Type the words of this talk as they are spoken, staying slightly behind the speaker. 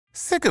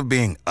Sick of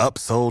being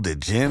upsold at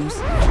gyms?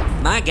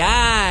 My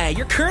guy,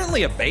 you're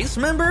currently a base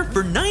member?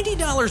 For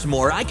 $90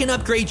 more, I can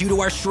upgrade you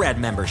to our Shred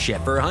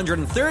membership. For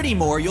 $130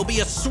 more, you'll be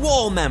a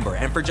Swole member.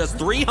 And for just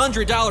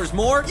 $300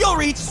 more, you'll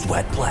reach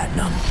Sweat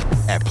Platinum.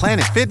 At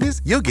Planet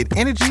Fitness, you'll get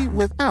energy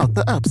without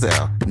the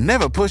upsell.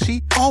 Never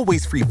pushy,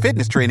 always free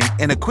fitness training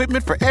and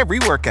equipment for every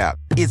workout.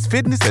 It's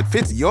fitness that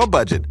fits your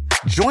budget.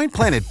 Join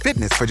Planet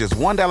Fitness for just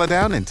 $1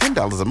 down and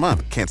 $10 a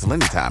month. Cancel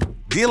anytime.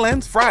 Deal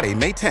ends Friday,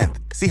 May 10th.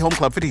 See Home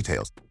Club for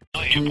details.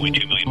 $2.2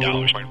 million,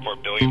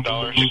 $0.4 billion,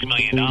 $6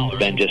 million.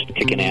 Ben just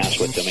kicking ass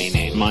with domain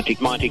name. Monty.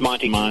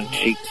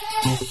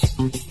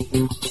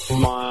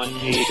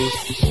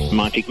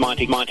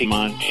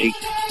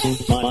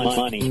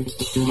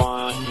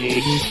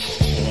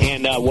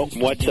 And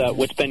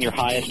what's been your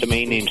highest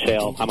domain name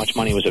sale? How much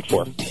money was it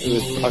for? It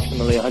was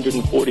approximately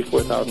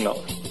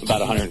 $144,000.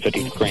 About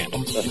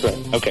 $150,000. That's correct.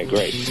 Okay,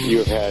 great. You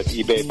have had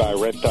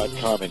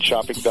eBayBuyRent.com and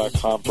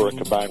Shopping.com for a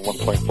combined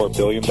 $1.4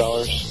 billion.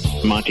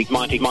 Monty.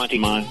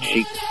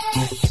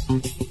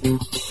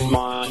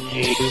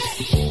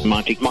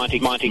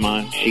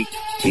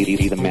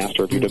 Be the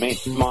master of your domain.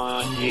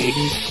 Monty.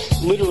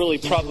 Literally,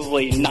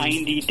 probably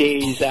 90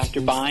 days after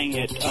buying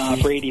it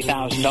for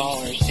 $80,000,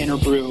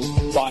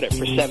 Interbrew bought it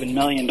for $7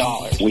 million.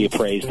 We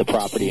appraised the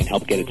property and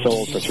helped get it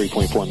sold for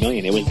 $3.4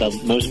 million. It was the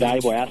most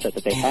valuable asset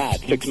that they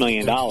had. $6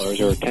 million or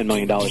 $10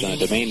 million on a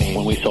domain name.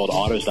 When we sold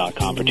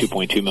Autos.com for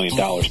 $2.2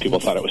 million, people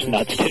thought it was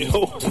nuts too.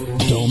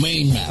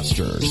 Domain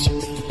Masters,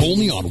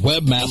 only on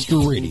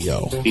Webmaster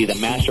Radio. Be the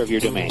master of your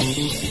domain.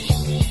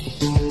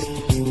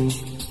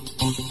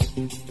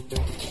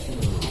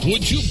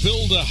 Would you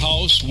build a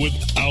house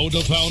without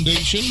a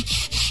foundation?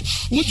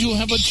 Would you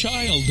have a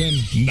child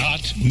and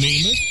not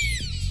name it?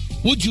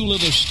 Would you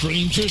let a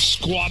stranger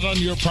squat on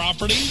your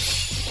property?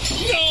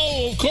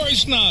 No, of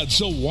course not.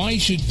 So why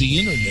should the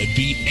internet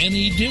be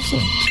any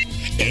different?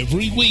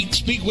 Every week,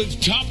 speak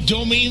with top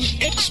domain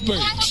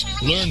experts.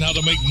 Learn how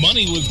to make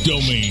money with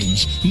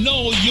domains.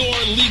 Know your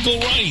legal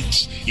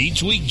rights.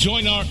 Each week,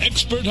 join our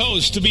expert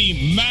host to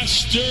be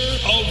master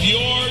of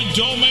your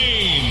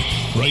domain.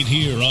 Right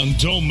here on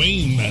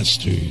Domain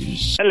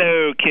Masters.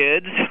 Hello,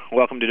 kids.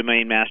 Welcome to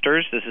Domain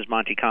Masters. This is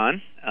Monty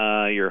Khan,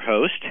 your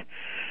host.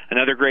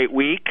 Another great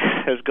week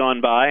has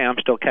gone by. I'm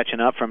still catching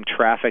up from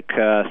traffic,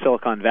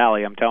 Silicon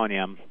Valley. I'm telling you,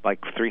 I'm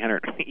like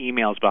 300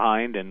 emails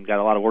behind and got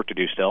a lot of work to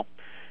do still.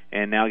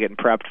 And now getting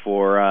prepped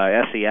for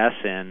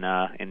SES in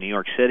New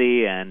York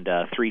City and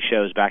 3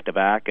 shows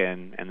back-to-back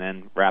and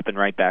then wrapping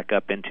right back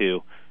up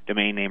into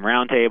Domain Name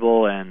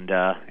Roundtable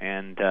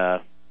and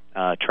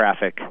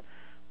Traffic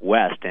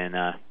West in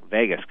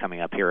Vegas coming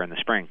up here in the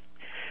spring.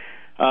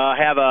 I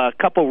have a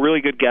couple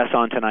really good guests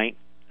on tonight.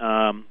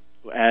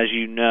 As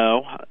you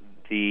know,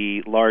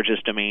 the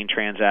largest domain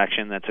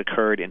transaction that's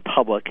occurred in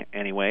public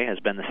anyway has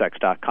been the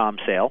Sex.com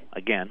sale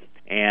again.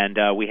 And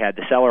we had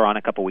the seller on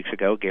a couple weeks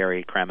ago,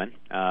 Gary Kremen,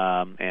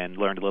 and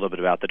learned a little bit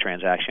about the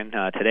transaction.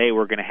 Today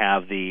we're going to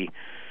have the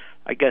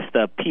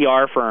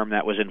PR firm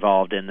that was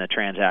involved in the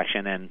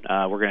transaction, and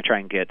we're going to try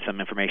and get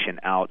some information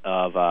out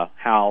of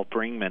Hal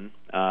Brinkman,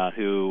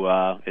 who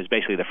is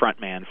basically the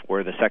front man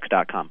for the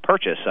Sex.com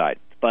purchase side.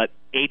 But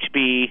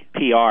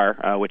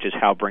HBPR, which is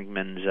Hal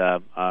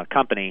Brinkman's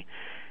company,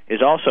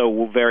 is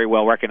also very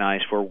well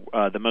recognized for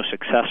the most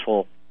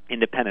successful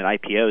independent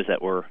IPOs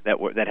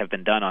that have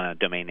been done on a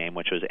domain name,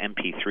 which was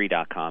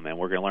mp3.com, and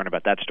we're going to learn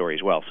about that story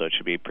as well. So it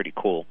should be pretty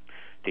cool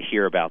to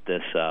hear about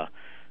this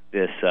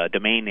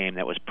domain name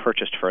that was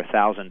purchased for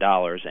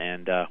 $1,000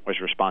 and was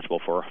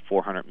responsible for a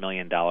 $400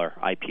 million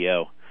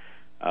IPO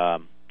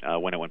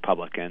when it went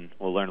public, and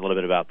we'll learn a little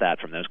bit about that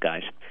from those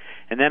guys.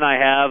 And then I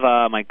have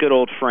my good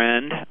old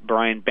friend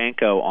Brian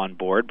Benko on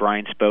board.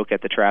 Brian spoke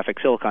at the Traffic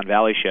Silicon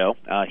Valley show.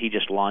 He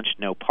just launched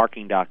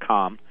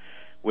NoParking.com,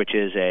 which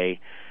is a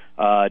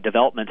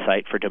development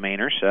site for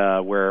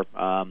domainers where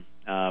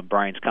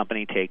Brian's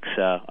company takes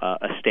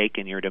a stake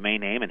in your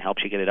domain name and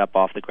helps you get it up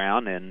off the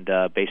ground and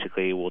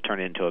basically will turn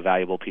it into a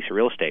valuable piece of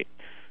real estate.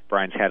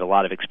 Brian's had a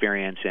lot of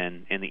experience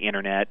in the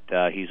Internet.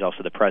 He's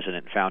also the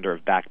president and founder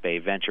of Back Bay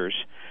Ventures.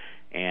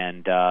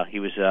 And he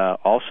was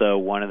also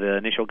one of the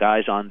initial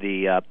guys on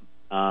the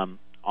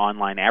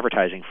online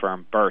advertising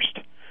firm Burst.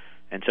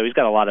 And so he's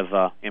got a lot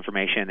of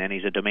information, and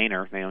he's a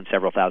domainer. They own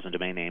several thousand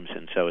domain names,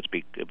 and so it'd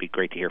be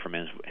great to hear from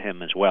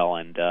him as well,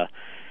 and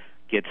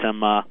get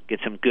some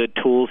good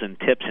tools and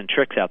tips and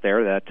tricks out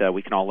there that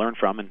we can all learn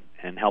from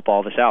and help all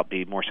of us out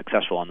be more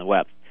successful on the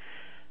web.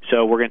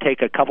 So we're going to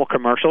take a couple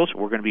commercials.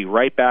 We're going to be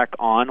right back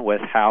on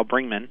with Hal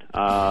Brinkman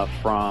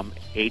from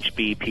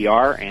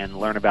HBPR and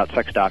learn about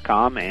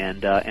Sex.com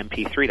and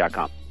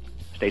MP3.com.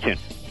 Stay tuned.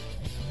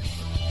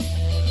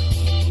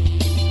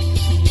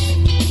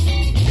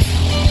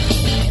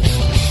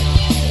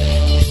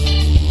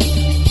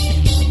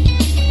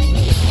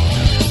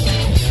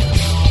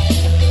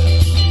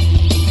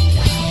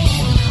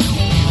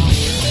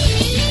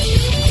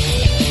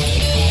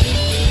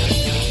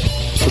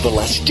 The the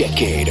last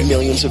decade,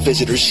 millions of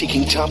visitors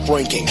seeking top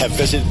ranking have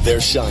visited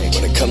their site.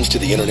 When it comes to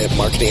the internet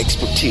marketing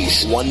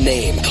expertise, one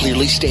name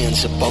clearly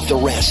stands above the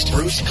rest.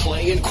 Bruce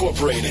Clay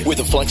Incorporated. With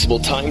a flexible,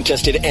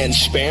 time-tested, and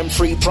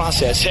spam-free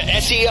process to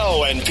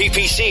SEO and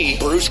PPC,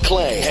 Bruce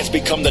Clay has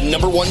become the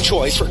 #1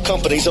 choice for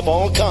companies of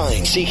all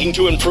kinds seeking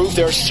to improve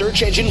their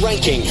search engine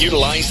ranking.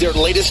 Utilize their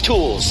latest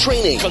tools,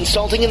 training,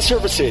 consulting, and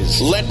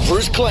services. Let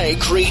Bruce Clay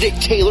create a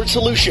tailored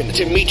solution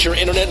to meet your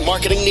internet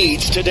marketing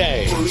needs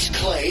today. Bruce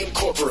Clay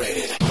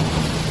Incorporated.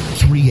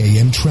 3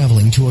 a.m.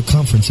 traveling to a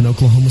conference in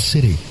Oklahoma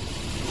City.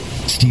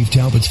 Steve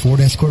Talbot's Ford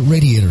Escort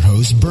radiator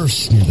hose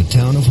bursts near the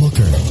town of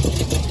Hooker.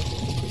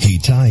 He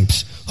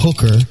types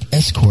Hooker,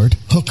 Escort,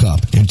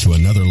 Hookup into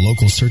another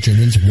local search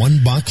engine's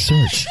one-box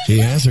search. He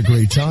has a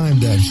great time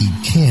that he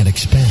can't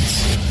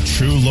expense.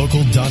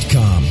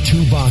 TrueLocal.com.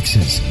 2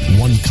 boxes,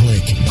 1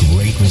 click,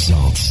 great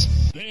results.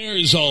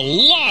 There's a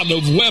lot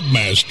of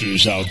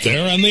webmasters out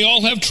there, and they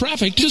all have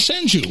traffic to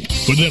send you.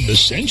 For them to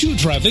send you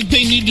traffic,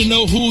 they need to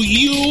know who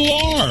you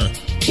are.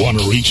 Want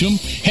to reach them?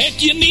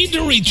 Heck, you need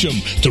to reach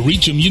them. To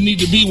reach them, you need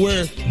to be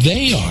where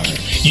they are.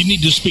 You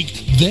need to speak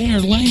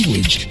their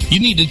language. You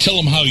need to tell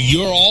them how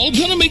you're all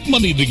going to make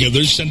money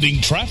together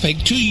sending traffic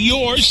to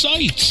your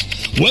sites.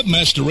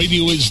 Webmaster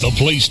Radio is the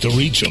place to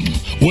reach them.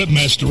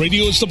 Webmaster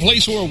Radio is the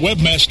place where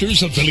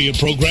webmasters, affiliate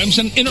programs,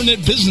 and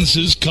internet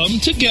businesses come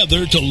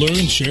together to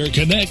learn, share,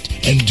 connect,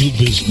 and do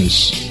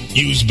business.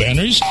 Use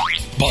banners,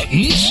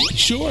 buttons,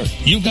 sure,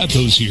 you've got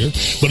those here.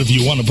 But if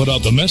you want to put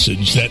out the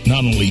message that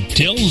not only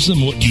tells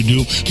them what you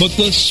do, but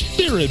the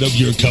spirit of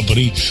your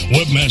company,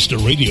 Webmaster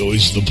Radio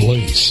is the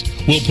place.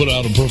 We'll put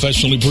out a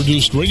professionally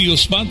produced radio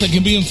spot that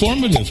can be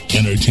informative,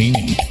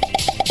 entertaining,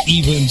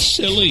 even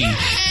silly.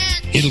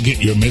 It'll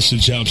get your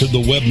message out to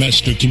the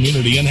Webmaster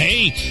community, and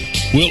hey,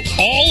 we'll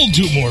all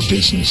do more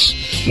business.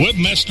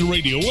 Webmaster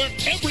Radio, where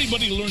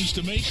everybody learns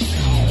to make...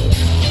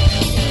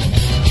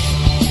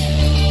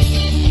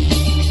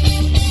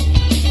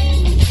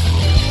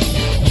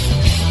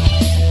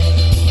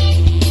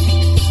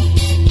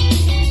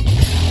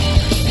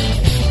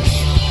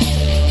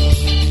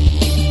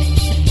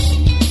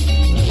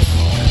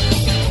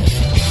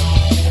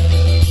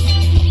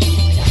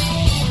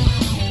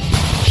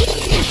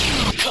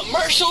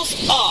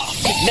 Off.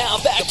 Now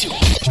back to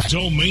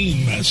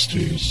Domain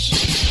Masters.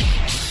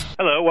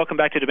 Hello, welcome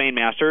back to Domain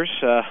Masters.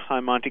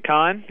 I'm Monty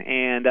Kahn,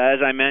 and as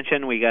I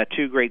mentioned, we got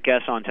 2 great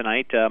guests on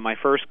tonight. My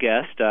first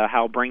guest,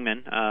 Hal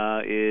Bringman,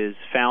 is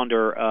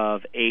founder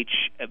of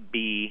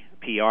HB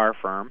PR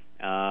firm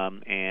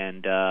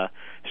and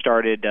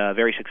started a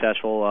very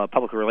successful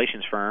public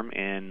relations firm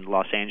in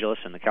Los Angeles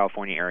and the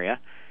California area,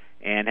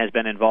 and has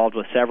been involved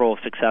with several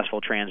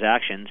successful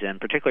transactions, and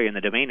particularly in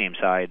the domain name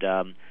side.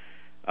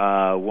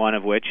 One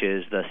of which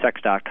is the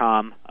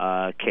Sex.com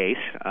case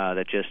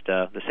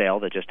the sale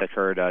that just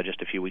occurred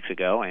just a few weeks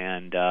ago,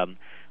 and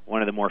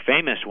one of the more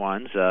famous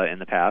ones in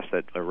the past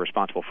that were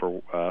responsible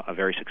for a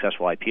very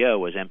successful IPO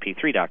was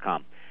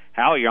MP3.com.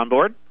 Hal, are you on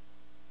board?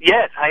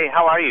 Yes. Hi,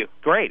 how are you?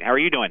 Great. How are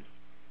you doing?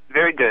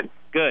 Very good.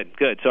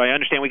 Good. So I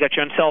understand we got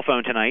you on cell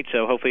phone tonight,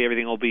 so hopefully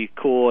everything will be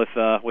cool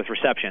with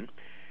reception.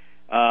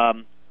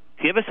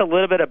 Give us a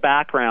little bit of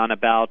background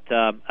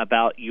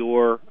about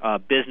your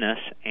business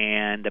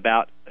and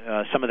about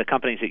some of the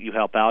companies that you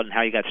help out and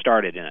how you got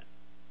started in it.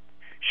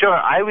 Sure.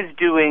 I was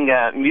doing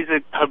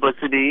music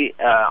publicity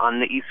on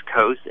the East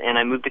Coast, and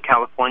I moved to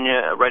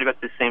California right about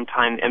the same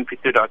time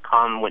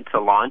MP3.com went to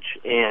launch,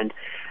 and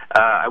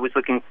I was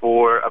looking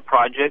for a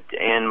project,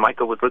 and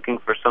Michael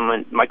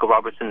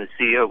Robertson, the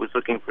CEO, was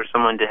looking for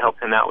someone to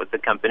help him out with the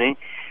company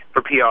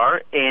for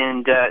PR,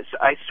 and so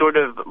I sort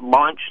of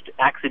launched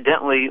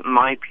accidentally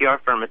my PR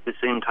firm at the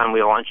same time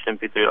we launched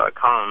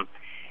MP3.com,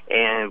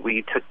 and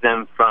we took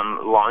them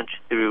from launch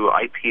through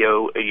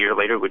IPO a year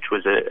later, which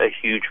was a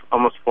huge,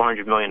 almost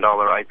 $400 million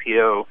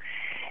IPO.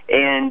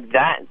 And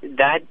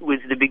that was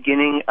the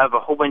beginning of a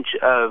whole bunch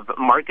of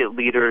market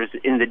leaders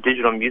in the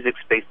digital music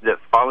space that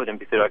followed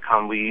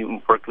MP3.com.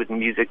 We worked with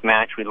Music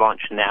Match. We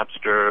launched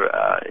Napster,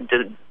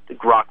 did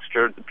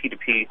Grokster, the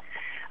P2P,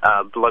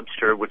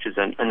 Blubster, which is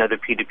another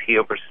P2P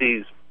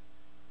overseas.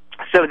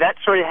 So that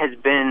sort of has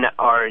been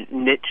our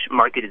niche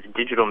market is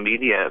digital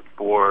media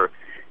for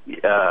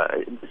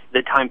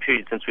the time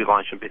period since we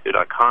launched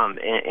MP3.com.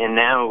 And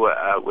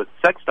now with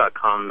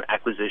Sex.com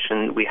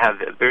acquisition, we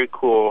have a very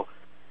cool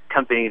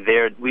company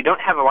there. We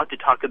don't have a lot to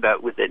talk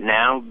about with it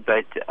now,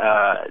 but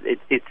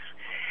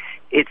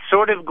it's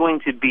sort of going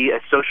to be a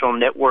social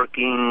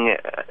networking,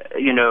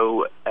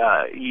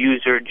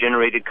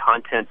 user-generated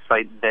content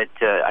site that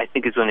I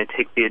think is going to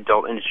take the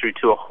adult industry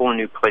to a whole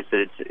new place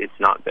that it's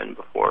not been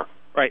before.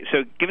 Right.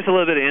 So give us a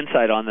little bit of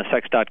insight on the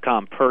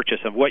Sex.com purchase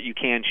of what you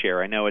can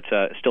share. I know it's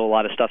still a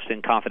lot of stuff's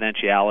in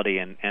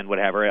confidentiality and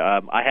whatever.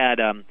 I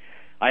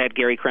had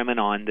Gary Kremen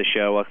on the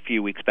show a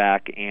few weeks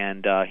back,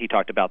 and he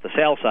talked about the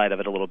sales side of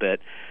it a little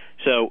bit.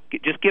 So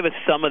just give us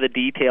some of the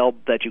detail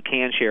that you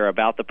can share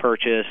about the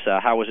purchase,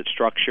 how was it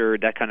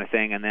structured, that kind of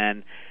thing, and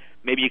then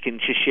maybe you can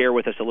just share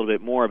with us a little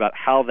bit more about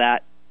how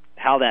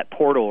how that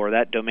portal or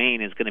that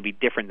domain is going to be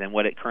different than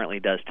what it currently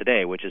does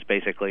today, which is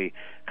basically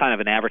kind of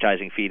an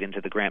advertising feed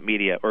into the Grant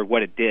Media, or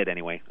what it did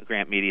anyway, the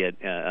Grant Media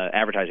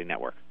advertising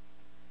network.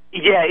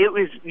 Yeah, it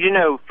was,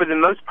 for the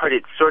most part,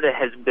 it sort of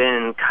has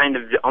been kind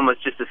of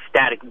almost just a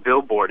static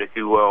billboard, if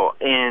you will.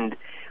 And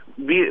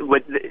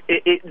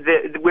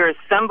we're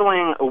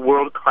assembling a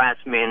world-class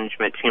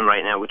management team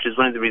right now, which is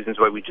one of the reasons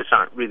why we just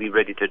aren't really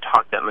ready to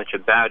talk that much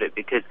about it,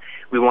 because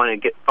we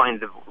want to find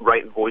the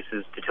right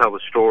voices to tell the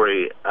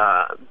story.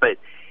 But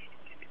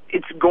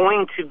it's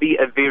going to be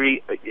a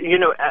very,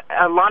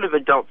 a lot of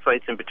adult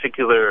sites in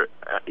particular,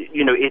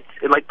 it's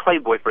like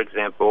Playboy, for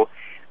example.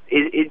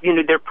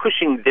 They're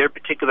pushing their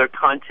particular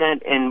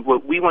content, and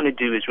what we want to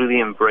do is really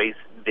embrace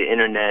the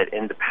internet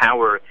and the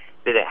power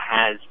that it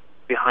has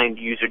behind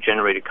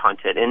user-generated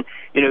content. And,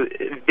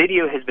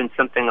 video has been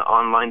something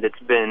online that's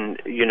been,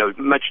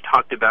 much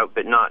talked about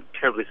but not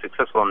terribly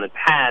successful in the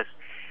past.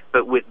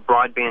 But with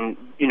broadband,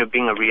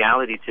 being a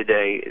reality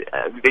today,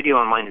 video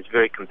online is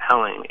very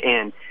compelling.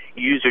 And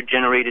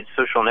user-generated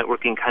social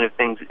networking kind of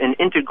things, an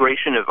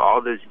integration of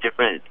all those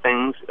different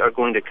things are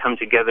going to come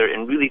together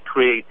and really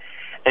create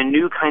a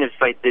new kind of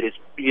site that is,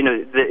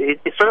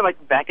 it's sort of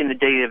like back in the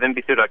day of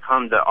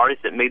mp3.com, the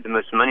artists that made the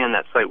most money on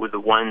that site were the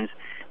ones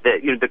that,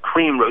 the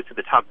cream rose to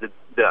the top.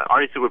 The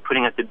artists that were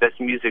putting out the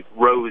best music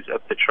rose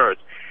up the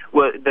charts.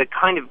 Well, the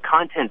kind of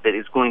content that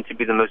is going to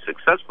be the most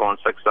successful on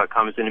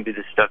Sex.com is going to be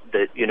the stuff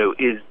that,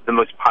 is the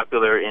most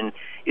popular and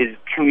is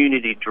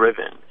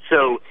community-driven.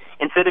 So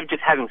instead of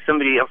just having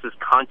somebody else's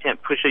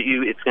content push at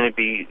you, it's going to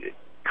be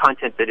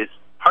content that is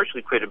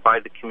partially created by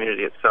the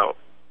community itself.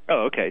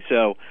 Oh, okay.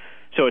 So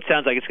it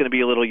sounds like it's going to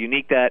be a little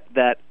unique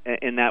that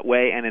in that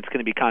way, and it's going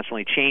to be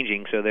constantly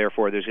changing. So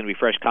therefore, there's going to be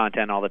fresh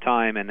content all the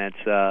time, and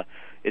it's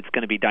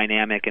going to be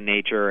dynamic in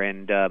nature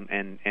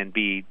and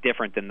be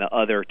different than the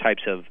other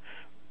types of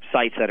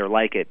sites that are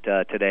like it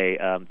today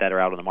that are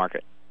out on the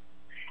market.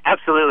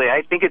 Absolutely,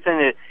 I think it's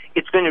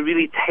going to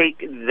really take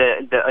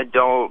the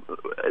adult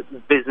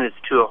business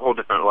to a whole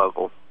different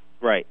level.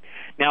 Right.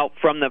 Now,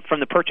 from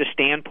the purchase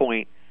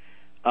standpoint.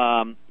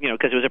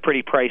 Because it was a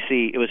pretty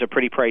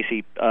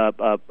pricey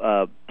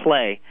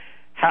play.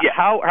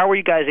 How were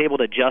you guys able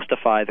to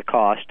justify the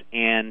cost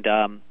and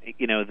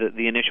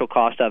the initial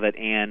cost of it,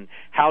 and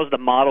how's the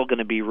model going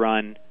to be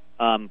run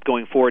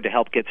going forward to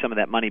help get some of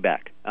that money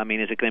back? I mean,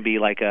 is it going to be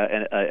like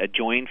a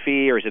join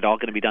fee, or is it all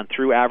going to be done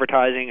through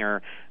advertising,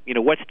 or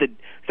what's the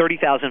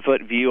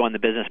 30,000-foot view on the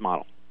business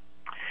model?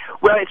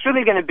 Well, it's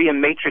really going to be a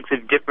matrix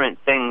of different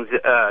things,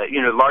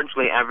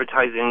 largely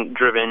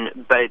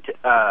advertising-driven, but,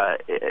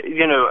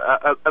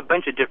 a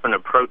bunch of different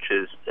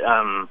approaches.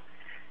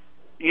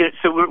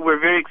 So we're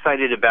very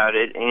excited about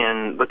it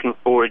and looking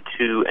forward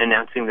to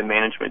announcing the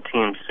management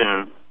team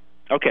soon.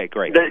 Okay,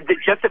 great. The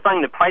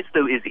justifying the price,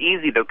 though, is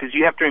easy, though, because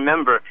you have to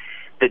remember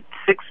that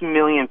 6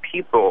 million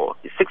people,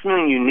 6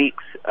 million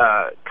uniques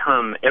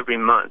come every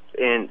month.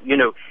 And,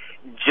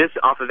 just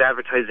off of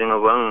advertising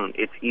alone,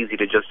 it's easy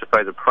to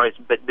justify the price,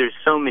 but there's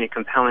so many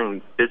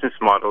compelling business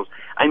models.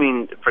 I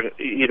mean,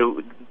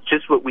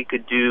 just what we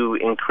could do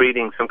in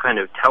creating some kind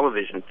of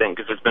television thing,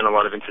 because there's been a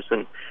lot of interest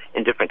in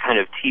different kind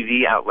of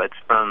TV outlets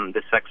from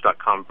the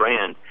Sex.com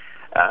brand.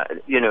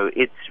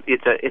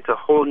 It's a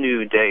whole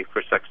new day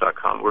for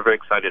Sex.com. We're very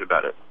excited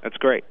about it. That's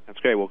great.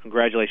 Well,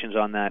 congratulations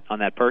on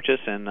that purchase,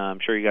 and I'm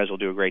sure you guys will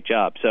do a great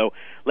job. So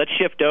let's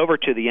shift over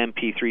to the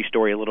MP3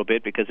 story a little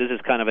bit, because this is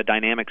kind of a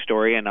dynamic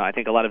story, and I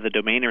think a lot of the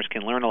domainers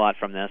can learn a lot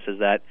from this. Is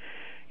that,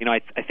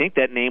 I think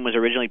that name was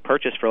originally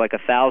purchased for like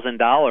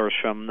 $1,000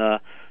 from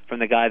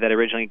the guy that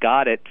originally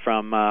got it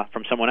from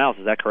someone else.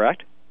 Is that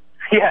correct?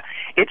 Yeah,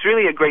 it's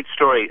really a great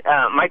story.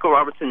 Michael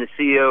Robertson, the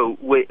CEO,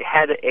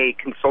 had a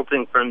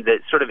consulting firm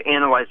that sort of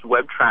analyzed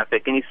web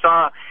traffic, and he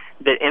saw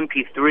that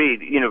MP3,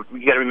 you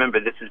got to remember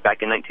this is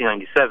back in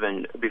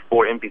 1997,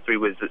 before MP3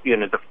 was,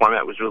 the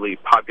format was really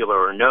popular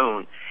or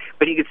known.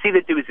 But he could see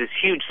that there was this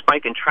huge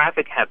spike in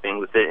traffic happening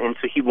with it, and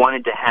so he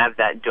wanted to have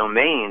that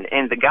domain.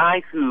 And the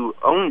guy who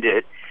owned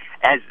it,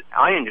 as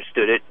I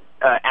understood it,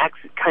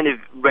 kind of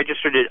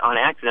registered it on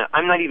accident.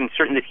 I'm not even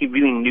certain that he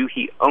really knew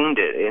he owned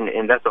it,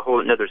 and that's a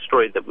whole another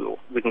story that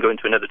we can go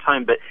into another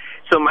time. But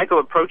so Michael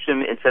approached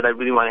him and said, I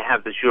really want to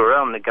have this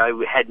URL, and the guy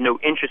had no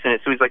interest in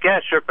it. So he's like, yeah,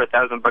 sure, for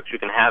 $1,000 you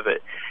can have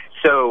it.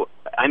 So,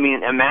 I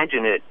mean,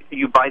 imagine it.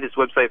 You buy this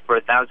website for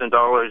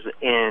 $1,000,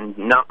 and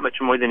not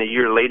much more than a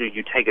year later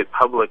you take it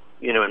public,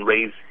 and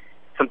raise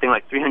something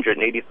like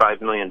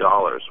 $385 million.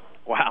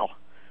 Wow,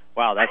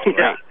 that's great.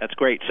 Yeah. That's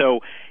great.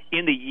 So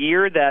in the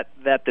year that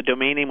the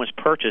domain name was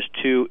purchased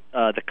to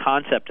the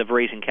concept of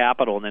raising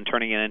capital and then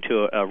turning it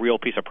into a real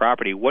piece of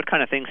property, what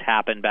kind of things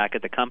happened back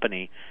at the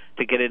company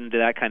to get it into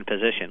that kind of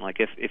position? Like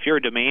if you're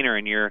a domainer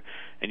and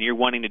you're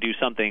wanting to do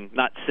something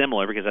not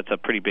similar, because that's a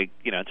pretty big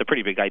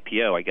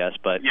IPO, I guess,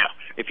 but yeah.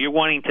 If you're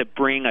wanting to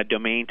bring a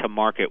domain to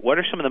market, what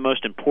are some of the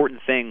most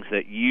important things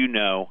that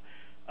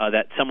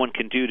that someone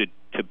can do to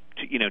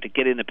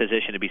get in a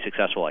position to be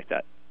successful like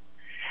that?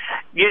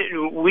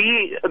 Yeah,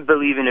 we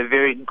believe in a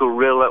very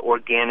guerrilla,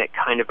 organic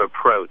kind of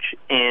approach,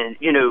 and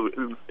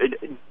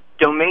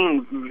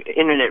domain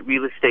internet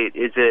real estate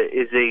is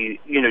a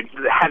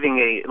having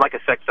a like a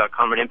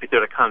sex.com or an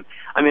mp3.com.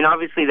 I mean,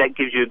 obviously that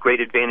gives you a great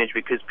advantage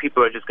because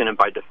people are just going to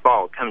by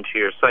default come to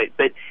your site.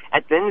 But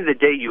at the end of the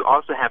day, you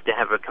also have to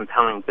have a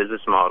compelling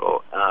business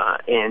model,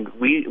 and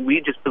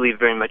we just believe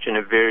very much in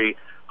a very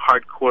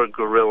hardcore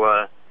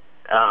guerrilla,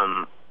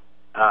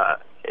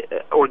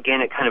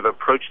 organic kind of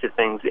approach to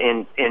things,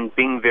 and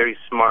being very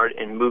smart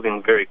and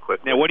moving very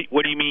quickly. Now,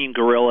 what do you mean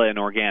guerrilla and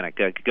organic?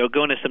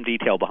 Go into some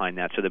detail behind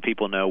that so that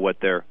people know what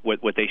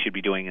they should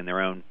be doing in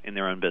their own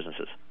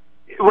businesses.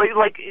 Well,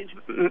 like,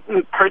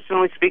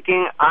 personally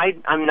speaking,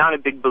 I'm not a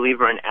big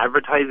believer in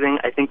advertising.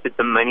 I think that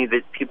the money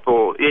that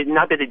people,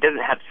 not that it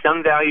doesn't have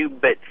some value,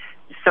 but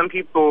some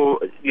people,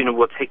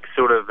 will take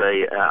sort of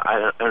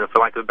I don't know, for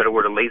lack of a better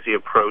word, a lazy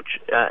approach,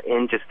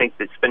 and just think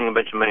that spending a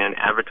bunch of money on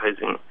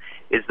advertising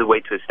is the way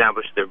to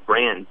establish their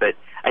brand. But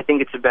I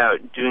think it's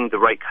about doing the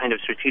right kind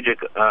of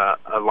strategic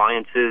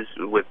alliances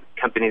with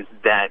companies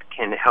that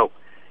can help,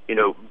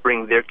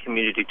 bring their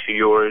community to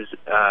yours.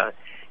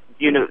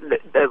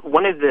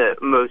 One of the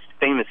most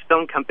famous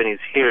film companies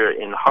here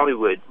in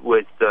Hollywood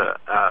was the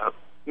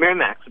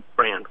Miramax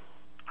brand.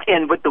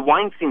 And what the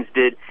Weinsteins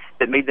did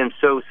that made them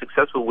so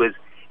successful was,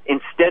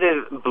 instead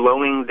of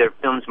blowing their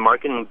film's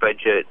marketing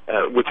budget,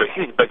 which are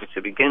huge budgets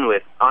to begin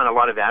with, on a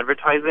lot of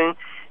advertising,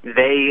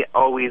 they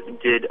always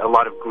did a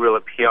lot of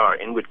guerrilla PR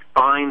and would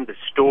find the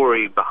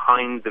story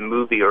behind the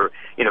movie, or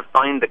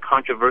find the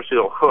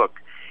controversial hook.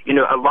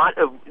 A lot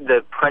of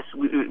the press,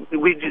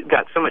 we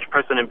got so much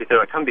press on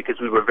mp3.com because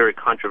we were very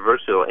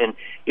controversial, and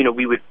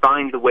we would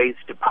find the ways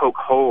to poke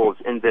holes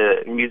in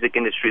the music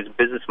industry's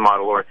business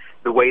model or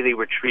the way they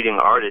were treating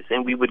artists,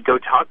 and we would go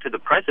talk to the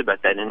press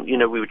about that, and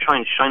we would try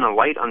and shine a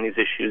light on these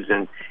issues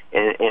and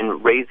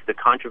raise the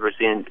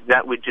controversy, and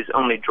that would just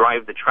only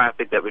drive the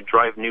traffic, that would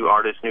drive new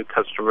artists, new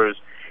customers,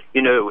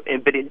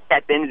 but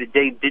at the end of the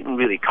day, it didn't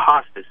really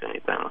cost us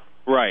anything.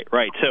 Right.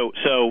 So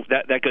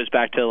that goes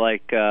back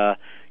to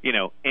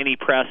any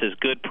press is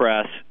good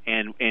press,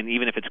 and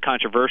even if it's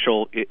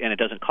controversial and it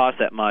doesn't cost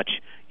that much,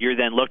 you're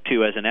then looked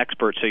to as an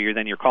expert, so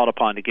you're called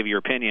upon to give your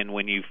opinion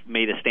when you've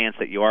made a stance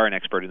that you are an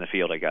expert in the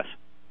field, I guess.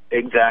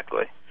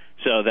 Exactly.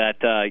 So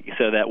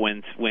that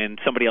when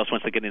somebody else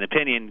wants to get an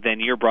opinion,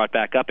 then you're brought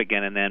back up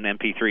again, and then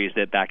MP3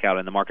 is back out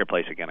in the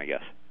marketplace again, I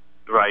guess.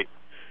 Right.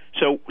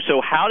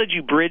 So how did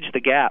you bridge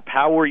the gap?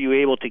 How were you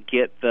able to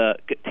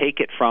take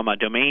it from a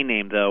domain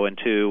name though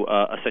into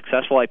a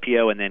successful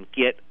IPO, and then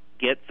get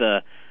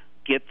the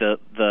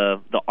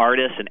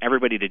artists and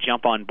everybody to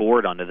jump on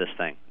board onto this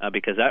thing?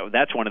 Because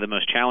that's one of the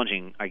most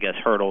challenging, I guess,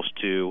 hurdles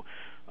to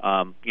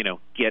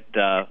get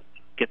the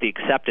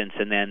acceptance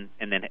and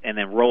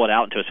then roll it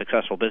out into a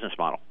successful business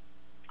model.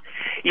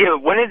 Yeah,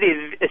 one of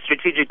the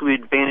strategic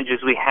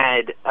advantages we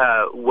had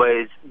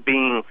was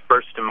being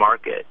first to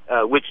market,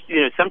 which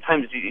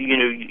sometimes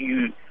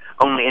you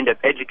only end up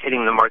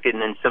educating the market,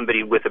 and then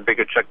somebody with a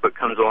bigger checkbook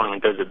comes along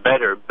and does it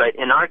better. But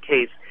in our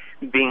case,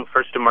 being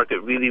first to market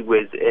really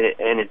was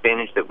an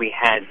advantage that we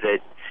had that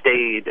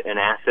stayed an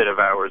asset of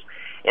ours.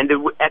 And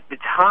at the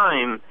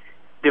time,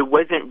 there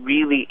wasn't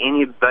really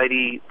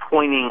anybody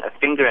pointing a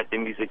finger at the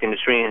music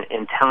industry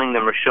and telling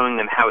them or showing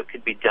them how it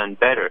could be done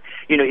better.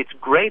 It's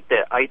great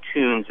that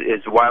iTunes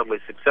is wildly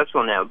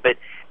successful now, but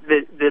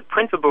the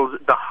principles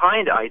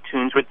behind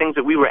iTunes were things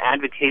that we were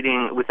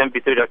advocating with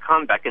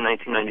mp3.com back in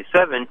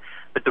 1997,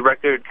 but the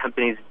record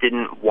companies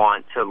didn't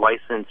want to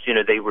license.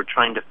 They were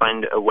trying to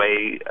find a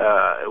way,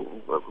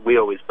 we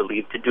always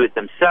believed, to do it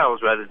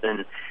themselves rather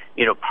than,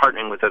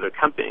 partnering with other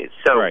companies.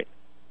 So, right.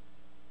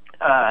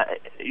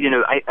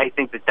 I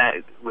think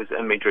that was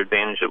a major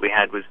advantage that we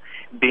had, was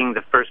being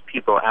the first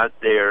people out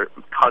there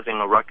causing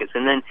a ruckus.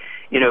 And then,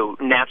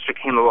 Napster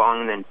came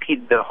along, and then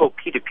the whole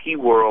P2P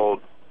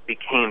world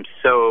became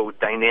so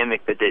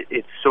dynamic that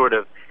it's sort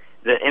of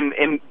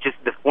just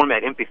the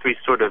format MP3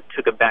 sort of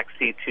took a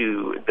backseat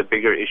to the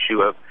bigger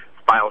issue of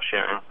file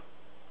sharing.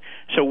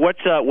 So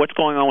what's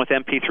going on with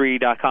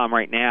mp3.com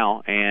right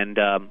now, and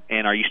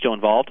are you still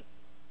involved?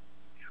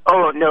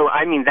 Oh, no,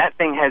 I mean, that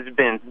thing has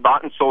been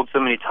bought and sold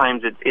so many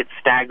times, it's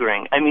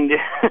staggering. I mean,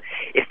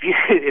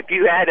 if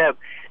you add up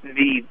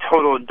the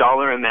total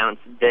dollar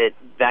amounts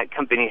that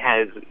company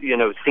has,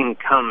 seen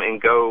come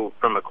and go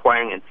from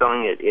acquiring and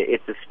selling it,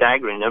 it's a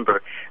staggering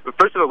number. But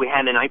first of all, we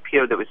had an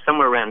IPO that was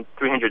somewhere around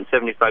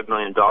 $375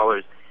 million.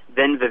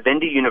 Then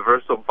Vivendi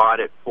Universal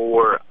bought it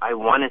for, I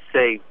want to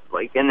say,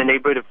 like in the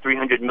neighborhood of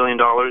 $300 million.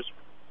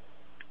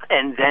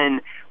 And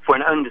then for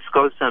an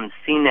undisclosed sum,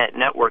 CNET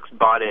Networks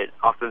bought it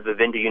off of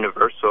Vivendi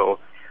Universal,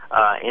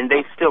 and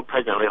they still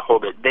presently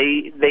hold it.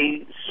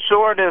 They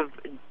sort of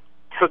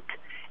took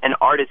an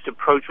artist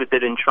approach with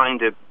it in trying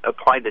to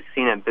apply the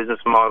CNET business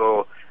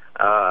model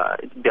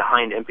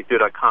behind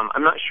mp3.com.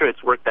 I'm not sure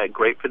it's worked that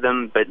great for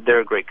them, but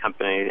they're a great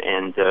company.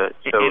 And so,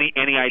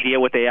 any idea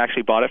what they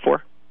actually bought it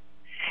for?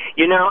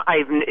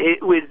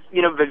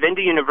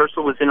 Vivendi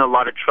Universal was in a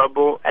lot of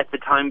trouble at the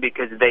time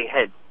because they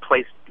had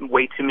placed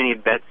way too many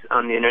bets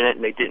on the internet,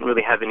 and they didn't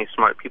really have any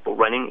smart people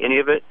running any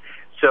of it.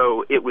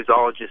 So it was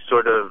all just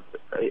sort of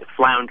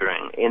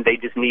floundering, and they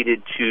just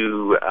needed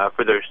to,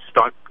 for their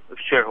stock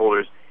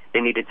shareholders,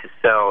 they needed to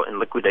sell and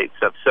liquidate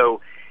stuff.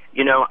 So,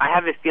 I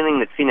have a feeling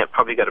that CNET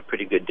probably got a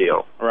pretty good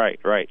deal. Right.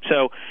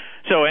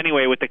 So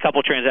anyway, with the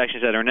couple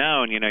transactions that are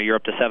known, you're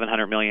up to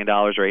 $700 million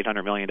or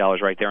 $800 million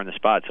right there in the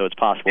spot. So it's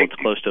possible it's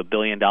close to $1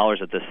 billion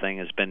that this thing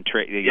has been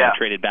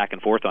traded back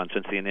and forth on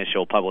since the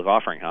initial public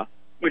offering, huh?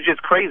 Which is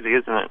crazy,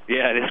 isn't it?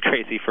 Yeah, it is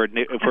crazy for a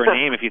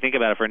name. If you think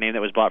about it, for a name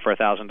that was bought for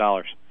 $1,000.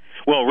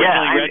 Well,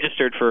 originally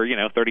registered for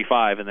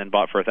 $35 and then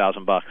bought for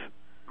 $1,000.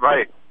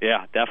 Right.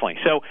 Yeah, definitely.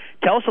 So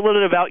tell us a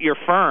little bit about your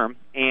firm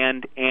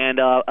and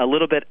a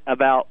little bit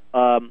about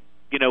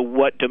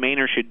what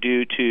domainers should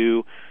do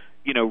to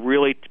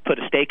really put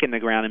a stake in the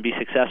ground and be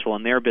successful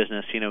in their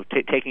business.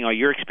 Taking all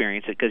your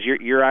experience, because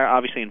you're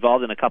obviously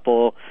involved in a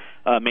couple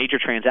major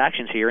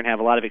transactions here and have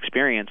a lot of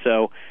experience.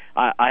 So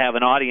I have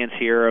an audience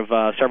here of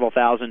several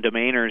thousand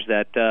domainers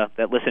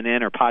that listen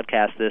in or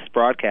podcast this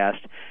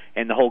broadcast,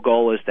 and the whole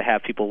goal is to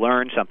have people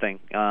learn something.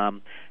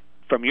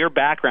 From your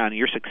background,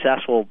 your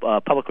successful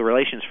public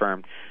relations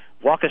firm,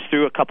 walk us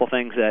through a couple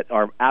things that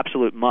are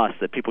absolute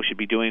must that people should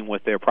be doing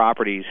with their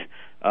properties,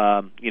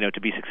 to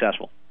be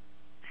successful.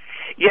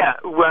 Yeah,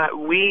 well,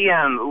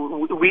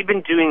 we've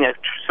been doing a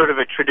sort of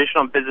a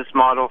traditional business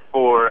model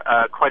for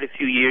quite a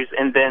few years,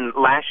 and then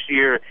last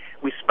year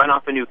we spun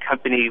off a new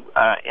company,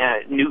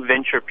 New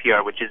Venture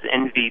PR, which is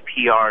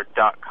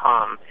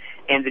nvpr.com.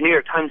 And the New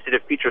York Times did a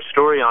feature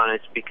story on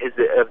us because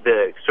of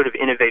the sort of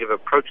innovative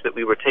approach that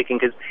we were taking.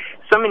 Because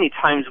so many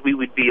times we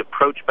would be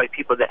approached by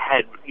people that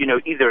had,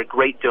 either a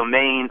great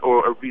domain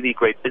or a really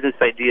great business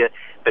idea,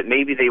 but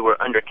maybe they were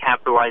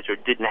undercapitalized or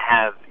didn't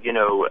have,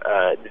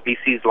 the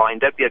VCs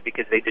lined up yet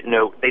because they didn't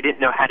know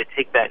how to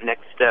take that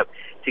next step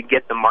to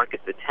get the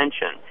market's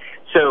attention.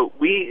 So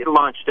we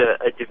launched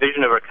a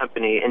division of our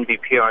company,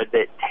 NVPR,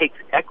 that takes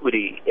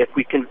equity. If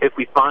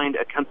we find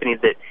a company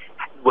that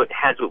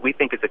has what we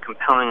think is a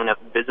compelling enough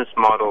business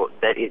model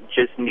that it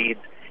just needs,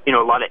 a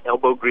lot of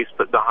elbow grease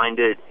put behind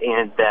it,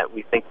 and that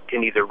we think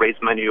can either raise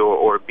money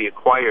or be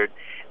acquired,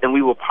 then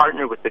we will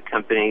partner with the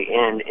company,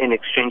 and in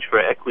exchange for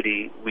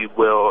equity, we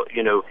will,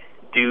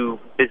 do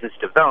business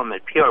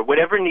development, PR,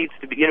 whatever needs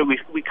to be.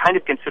 We kind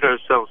of consider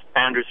ourselves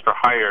founders for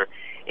hire,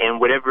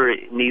 and whatever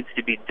needs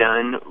to be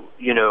done,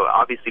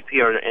 obviously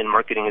PR and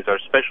marketing is our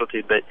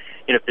specialty, but,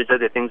 if there's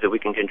other things that we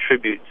can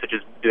contribute, such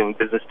as doing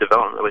business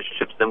development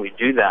relationships, then we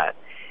do that.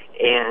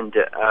 And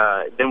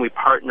then we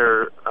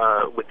partner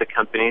with the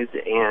companies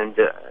and,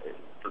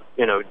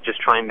 just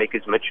try and make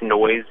as much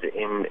noise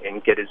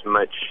and get as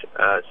much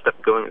stuff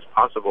going as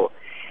possible.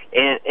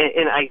 And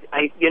I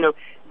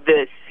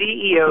the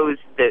CEOs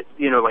that,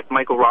 like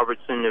Michael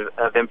Robertson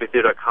of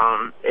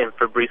Empathy.com and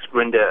Fabrice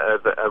Grinda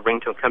of a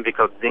ringtone company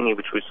called Zingy,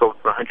 which we sold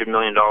for $100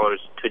 million to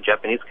a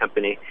Japanese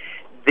company,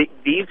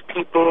 these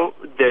people,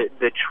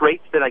 the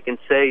traits that I can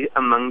say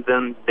among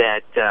them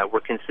that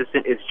were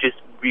consistent is just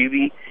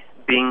really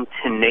being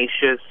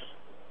tenacious,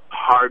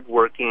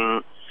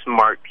 hardworking,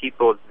 smart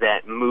people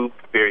that moved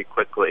very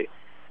quickly.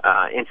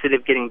 Instead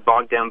of getting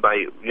bogged down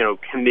by,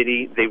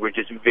 committee, they were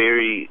just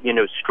very,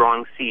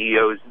 strong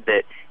CEOs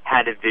that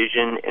had a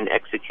vision and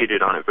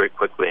executed on it very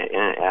quickly.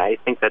 And I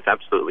think that's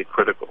absolutely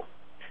critical.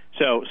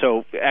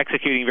 So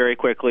executing very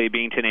quickly,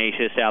 being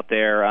tenacious out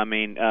there. I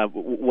mean,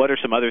 what are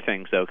some other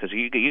things, though? Because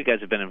you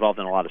guys have been involved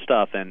in a lot of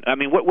stuff. And, I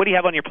mean, what do you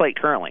have on your plate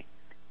currently?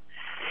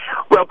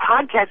 Well,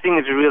 podcasting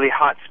is a really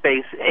hot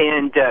space,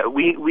 and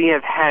we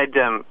have had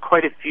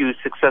quite a few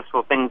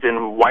successful things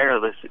in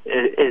wireless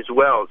as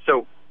well.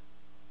 So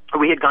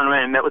we had gone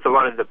around and met with a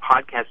lot of the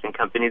podcasting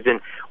companies,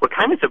 and we're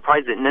kind of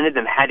surprised that none of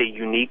them had a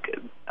unique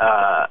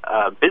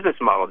business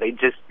model. They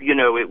just,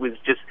 it was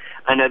just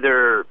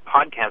another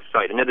podcast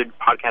site, another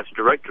podcast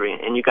directory,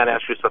 and you got to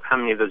ask yourself, how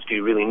many of those do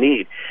you really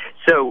need?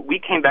 So we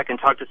came back and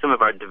talked to some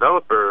of our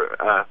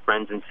developer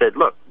friends and said,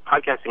 look,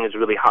 podcasting is a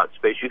really hot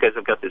space. You guys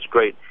have got this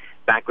great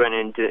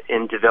background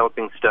in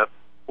developing stuff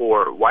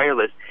for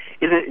wireless.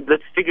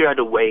 Let's figure out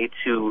a way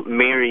to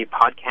marry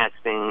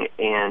podcasting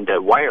and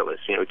wireless,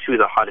 two of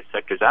the hottest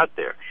sectors out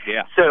there.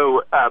 Yeah.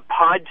 So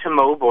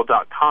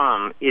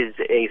podtomobile.com is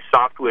a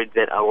software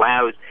that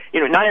allows,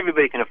 not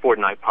everybody can afford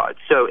an iPod,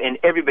 and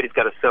everybody's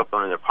got a cell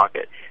phone in their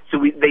pocket. So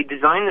they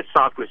designed the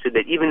software so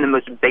that even the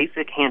most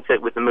basic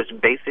handset with the most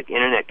basic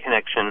internet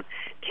connection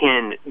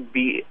can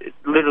be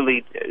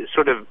literally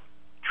sort of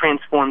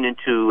transformed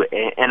into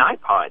an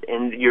iPod,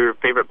 and your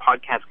favorite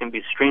podcast can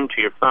be streamed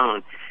to your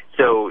phone.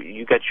 So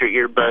you got your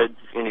earbuds,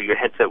 your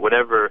headset,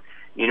 whatever.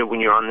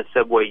 When you're on the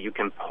subway, you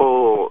can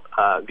pull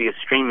via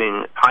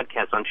streaming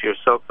podcasts onto your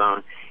cell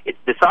phone.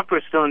 The software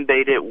is still in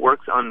beta. It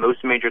works on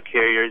most major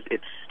carriers.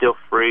 It's still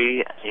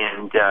free,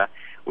 and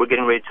we're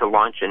getting ready to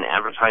launch an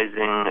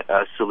advertising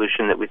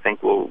solution that we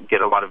think will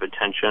get a lot of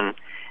attention.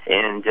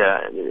 And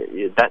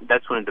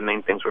that's one of the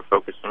main things we're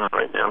focusing on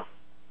right now.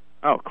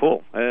 Oh,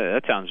 cool!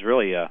 That sounds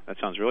really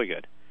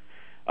good.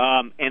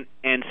 And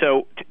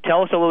so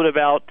tell us a little bit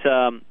about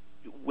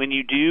when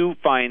you do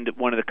find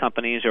one of the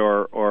companies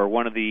or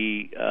one of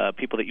the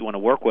people that you want to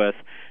work with,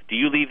 do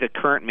you leave the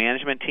current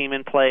management team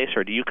in place,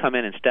 or do you come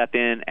in and step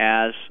in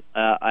as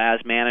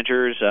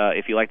managers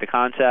if you like the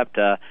concept?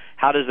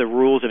 How does the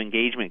rules of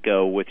engagement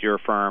go with your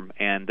firm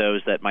and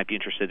those that might be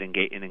interested in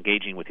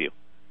engaging with you?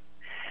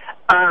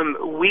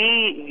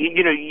 We,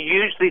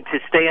 usually to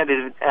stay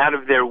out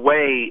of their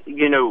way,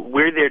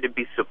 we're there to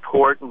be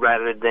support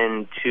rather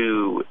than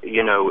to,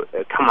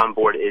 come on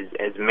board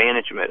as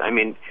management. I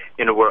mean,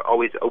 we're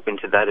always open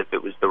to that if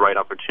it was the right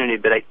opportunity.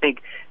 But I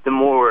think the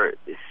more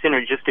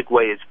synergistic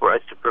way is for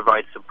us to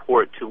provide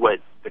support to what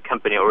the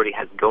company already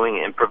has going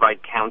and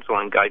provide counsel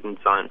and guidance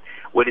on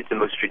what is the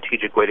most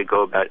strategic way to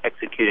go about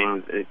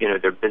executing,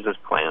 their business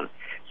plan.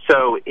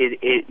 So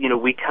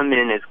we come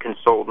in as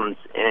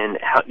consultants and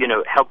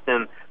help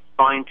them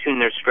fine-tune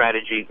their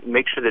strategy,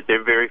 make sure that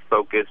they're very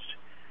focused,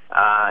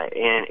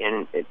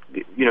 and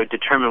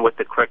determine what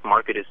the correct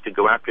market is to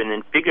go after, and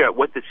then figure out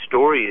what the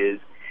story is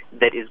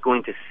that is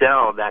going to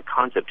sell that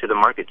concept to the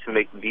market to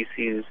make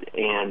VCs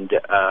and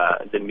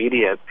the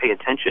media pay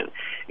attention.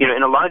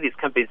 In a lot of these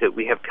companies that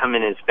we have come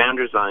in as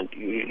founders on,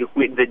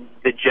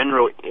 the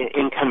general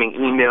incoming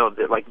email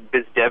that like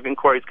biz dev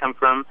inquiries come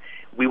from,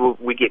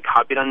 we get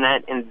copied on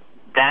that, and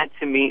that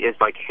to me is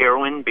like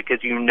heroin, because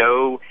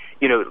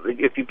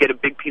if you get a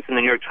big piece in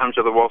the New York Times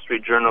or the Wall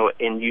Street Journal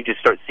and you just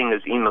start seeing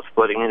those emails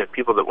flooding in of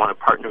people that want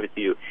to partner with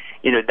you,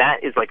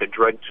 that is like a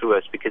drug to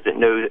us, because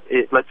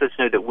it lets us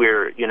know that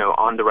we're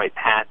on the right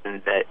path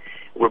and that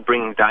we're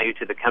bringing value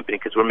to the company,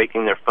 because we're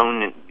making their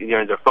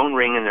phone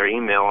ring and their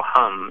email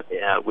hum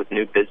with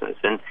new business.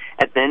 And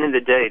at the end of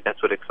the day,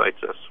 that's what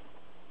excites us.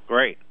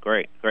 Great.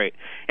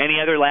 Any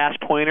other last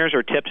pointers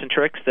or tips and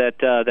tricks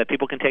that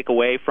people can take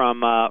away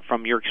from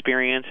your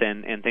experience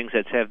and things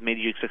that have made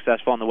you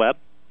successful on the web?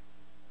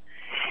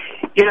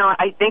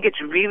 I think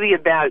it's really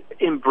about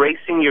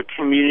embracing your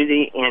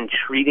community and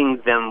treating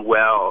them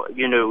well.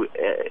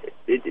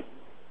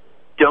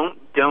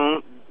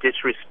 Don't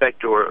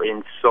disrespect or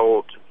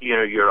insult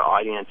your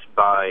audience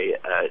by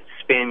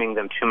spamming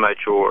them too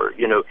much, or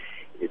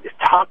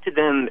talk to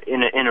them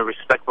in a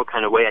respectful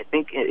kind of way. I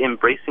think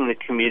embracing the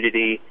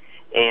community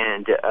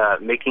and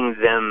making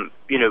them,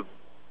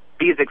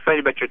 be as excited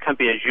about your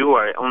company as you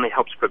are, it only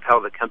helps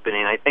propel the company.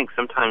 And I think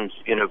sometimes,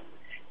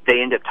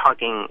 they end up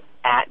talking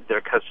at their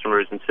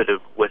customers instead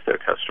of with their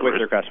customers. With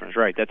their customers,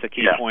 right. That's a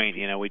key point.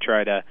 We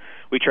try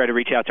to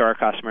reach out to our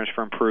customers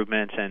for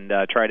improvements and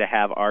try to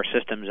have our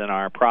systems and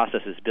our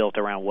processes built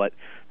around what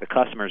the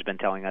customer's been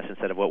telling us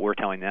instead of what we're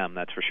telling them,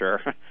 that's for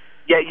sure.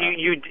 Yeah,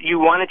 you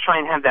want to try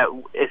and have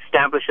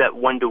establish that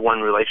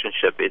one-to-one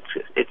relationship.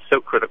 It's so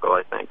critical,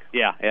 I think.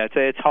 Yeah,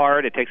 it's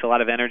hard. It takes a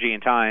lot of energy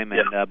and time,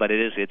 but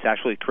it's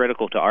actually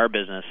critical to our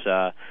business.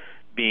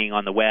 Being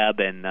on the web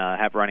and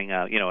running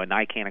an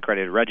ICANN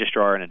accredited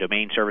registrar and a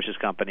domain services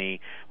company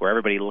where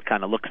everybody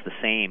kind of looks the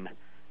same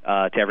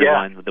to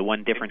everyone. Yeah, the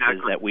one difference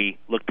is that we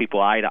look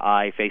people eye to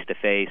eye, face to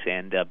face,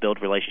 and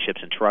build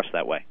relationships and trust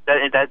that way.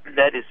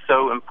 That is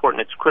so important.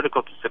 It's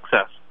critical to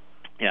success.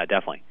 Yeah,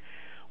 definitely.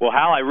 Well,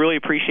 Hal, I really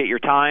appreciate your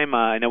time.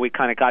 I know we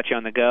kind of got you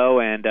on the go,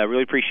 and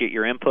really appreciate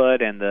your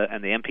input and the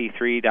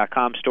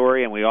mp3.com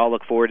story, and we all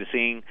look forward to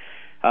seeing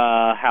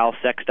how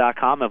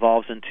Sex.com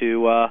evolves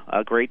into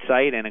a great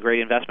site and a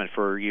great investment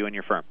for you and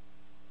your firm.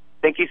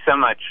 Thank you so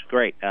much.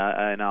 Great.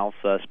 And I'll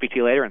speak to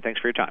you later, and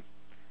thanks for your time.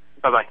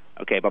 Bye-bye.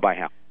 Okay, bye-bye,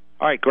 Hal.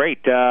 All right,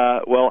 great.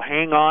 Well,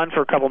 hang on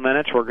for a couple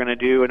minutes. We're going to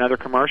do another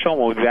commercial,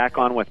 and we'll be back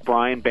on with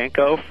Brian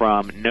Benko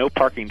from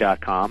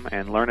NoParking.com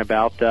and learn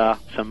about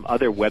some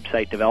other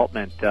website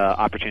development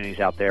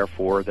opportunities out there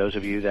for those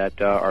of you that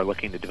are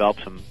looking to develop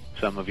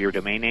some of your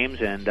domain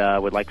names and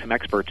would like some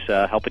experts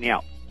helping you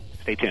out.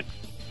 Stay tuned.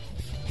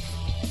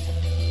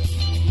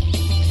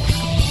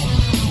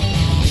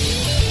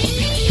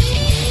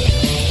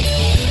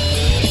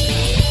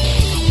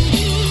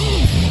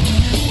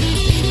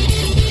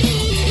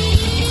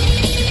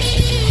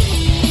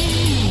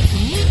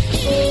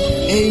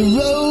 A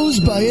rose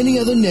by any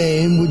other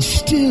name would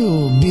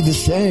still be the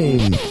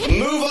same.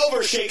 Move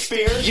over,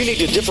 Shakespeare. You need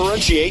to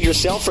differentiate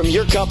yourself from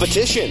your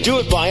competition. Do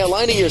it by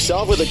aligning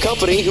yourself with a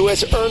company who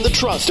has earned the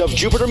trust of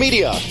Jupiter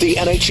Media, the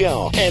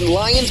NHL, and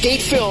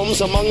Lionsgate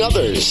Films, among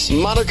others.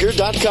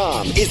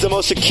 Moniker.com is the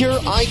most secure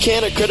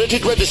ICANN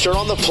accredited register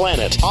on the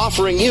planet,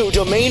 offering you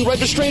domain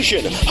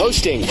registration,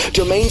 hosting,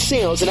 domain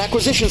sales, and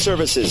acquisition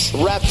services.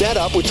 Wrap that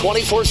up with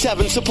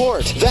 24/7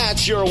 support.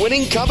 That's your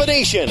winning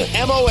combination.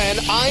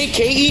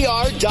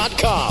 MONIKER.com.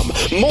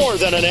 More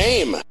than a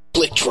name.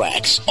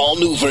 ClickTracks, all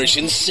new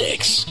version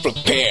 6.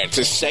 Prepared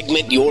to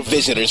segment your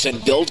visitors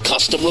and build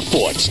custom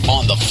reports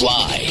on the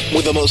fly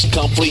with the most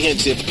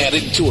comprehensive and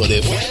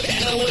intuitive web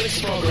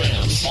analytics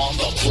programs on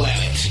the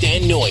planet.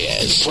 Dan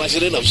Noyes,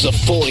 president of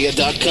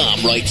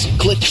Zaphoria.com, writes,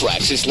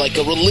 ClickTracks is like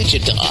a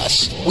religion to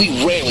us. We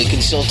rarely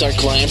consult our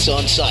clients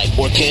on site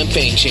or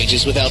campaign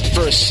changes without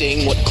first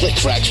seeing what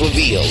ClickTracks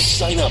reveals.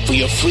 Sign up for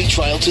your free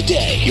trial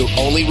today. Your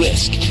only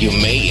risk, you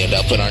may end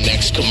up in our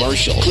next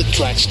commercial.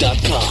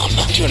 ClickTracks.com,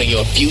 turning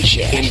your future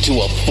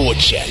into a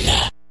fortune.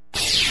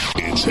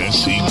 It's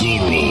SC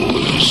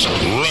Guru. Here's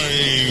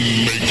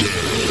Rainmaker.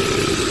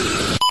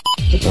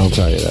 I'll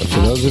tell you that.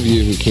 For those of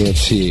you who can't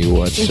see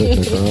what's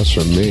sitting across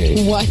from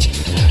me, what?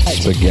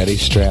 Spaghetti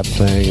strap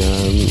thing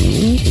on.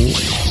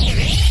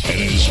 And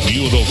his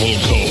beautiful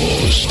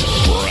co-host,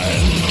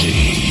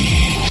 Brandy.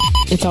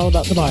 It's all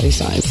about the body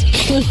size.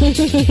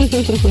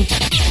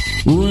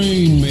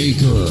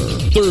 Rainmaker.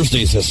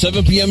 Thursdays at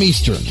 7 p.m.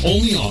 Eastern.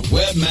 Only on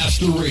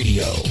Webmaster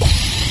Radio.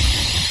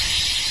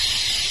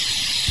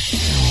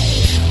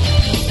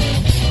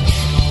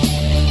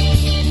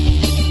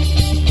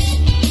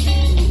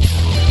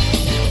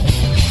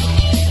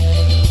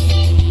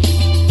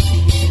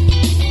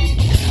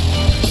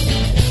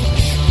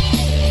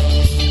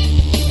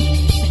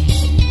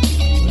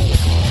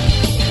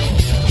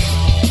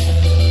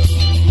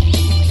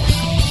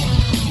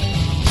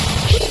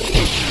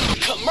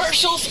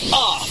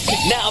 Off.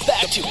 Now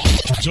back to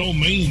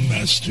Domain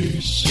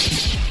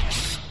Masters.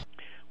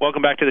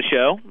 Welcome back to the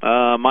show.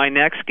 My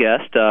next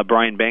guest,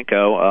 Brian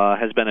Benko,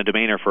 has been a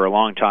domainer for a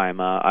long time.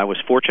 I was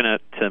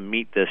fortunate to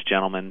meet this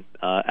gentleman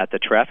at the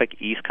Traffic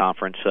East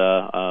conference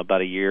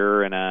about a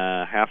year and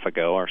a half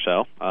ago or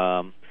so,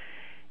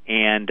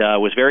 and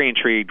was very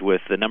intrigued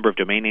with the number of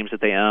domain names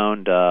that they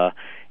owned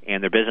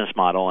and their business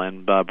model.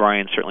 And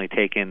Brian's certainly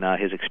taken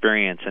his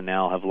experience and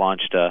now have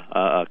launched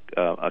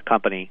a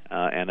company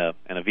and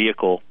a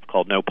vehicle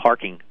called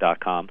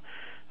NoParking.com.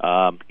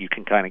 You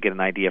can kind of get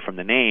an idea from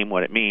the name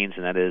what it means,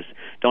 and that is,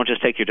 don't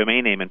just take your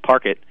domain name and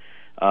park it.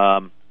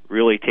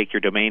 Really take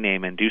your domain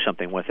name and do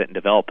something with it and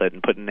develop it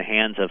and put it in the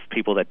hands of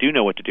people that do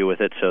know what to do with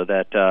it, so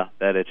that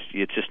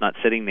it's just not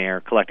sitting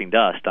there collecting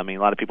dust. I mean, a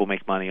lot of people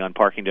make money on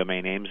parking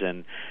domain names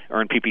and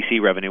earn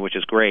PPC revenue, which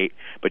is great,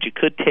 but you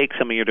could take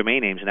some of your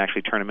domain names and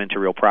actually turn them into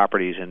real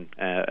properties and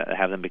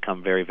have them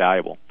become very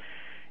valuable.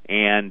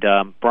 And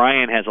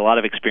Brian has a lot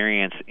of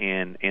experience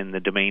in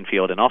the domain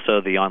field and also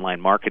the online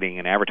marketing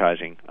and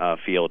advertising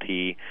field.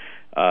 He,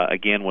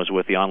 again, was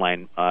with the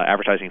online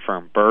advertising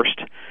firm Burst.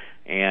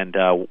 And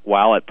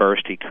while at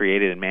Burst, he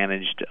created and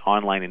managed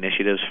online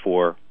initiatives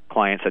for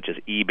clients such as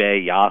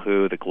eBay,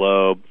 Yahoo, The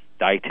Globe,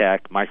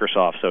 Ditech,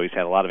 Microsoft. So he's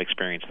had a lot of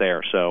experience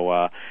there.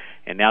 So,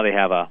 and now they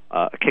have a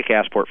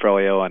kick-ass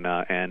portfolio,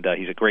 and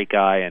he's a great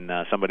guy and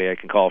somebody I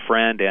can call a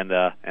friend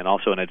and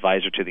also an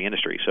advisor to the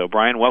industry. So,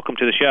 Brian, welcome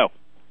to the show.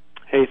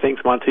 Hey,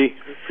 thanks, Monty.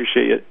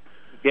 Appreciate it.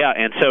 Yeah,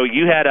 and so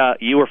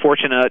you were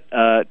fortunate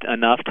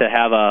enough to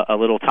have a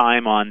little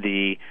time on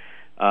the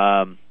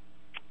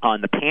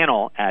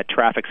panel at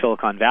Traffic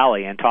Silicon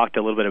Valley and talked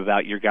a little bit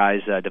about your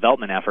guys'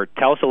 development effort.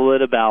 Tell us a little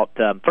bit about,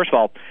 first of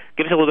all,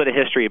 give us a little bit of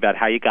history about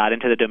how you got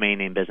into the domain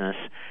name business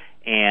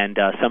and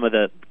some of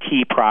the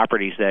key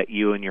properties that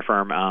you and your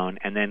firm own,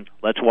 and then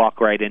let's walk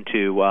right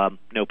into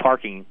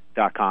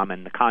NoParking.com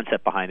and the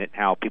concept behind it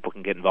and how people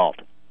can get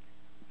involved.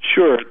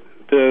 Sure.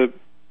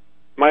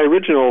 My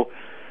original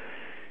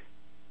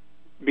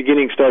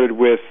beginning started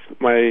with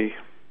my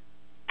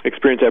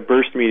experience at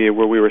Burst Media,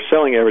 where we were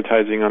selling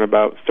advertising on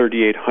about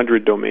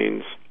 3,800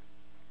 domains,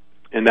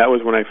 and that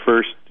was my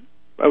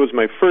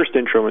first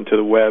intro into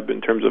the web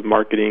in terms of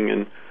marketing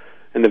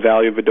and the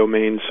value of a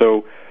domain.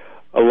 So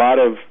a lot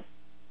of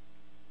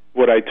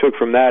what I took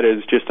from that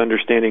is just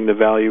understanding the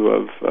value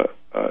of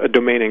a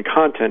domain and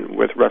content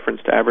with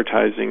reference to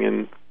advertising,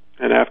 and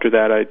after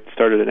that I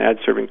started an ad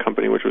serving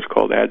company which was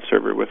called Ad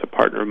Server with a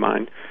partner of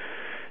mine,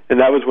 and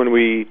that was when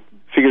we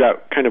figured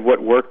out kind of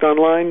what worked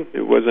online.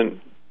 It wasn't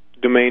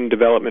domain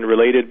development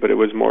related, but it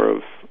was more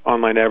of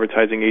online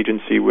advertising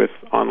agency with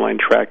online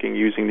tracking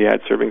using the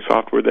ad serving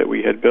software that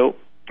we had built.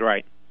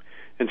 Right.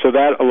 And so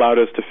that allowed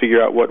us to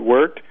figure out what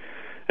worked.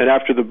 And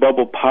after the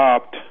bubble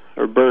popped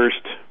or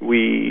burst,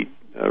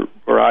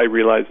 I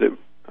realized that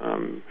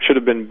should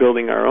have been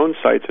building our own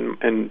sites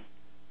and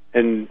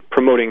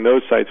promoting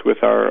those sites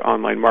with our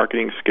online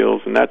marketing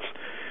skills. And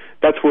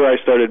that's where I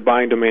started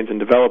buying domains and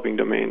developing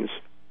domains.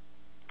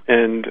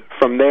 And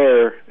from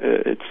there,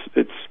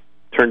 it's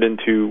turned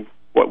into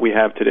what we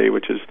have today,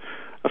 which is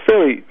a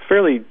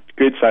fairly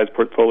good-sized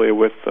portfolio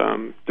with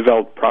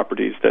developed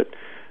properties that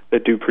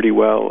do pretty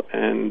well.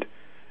 And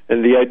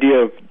the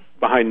idea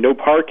behind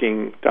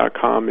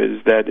NoParking.com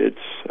is that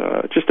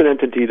it's just an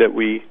entity that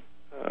we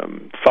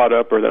thought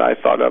up, or that I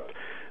thought up,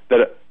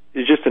 that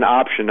is just an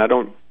option. I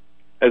don't,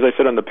 as I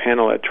said on the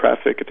panel at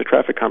the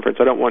Traffic conference,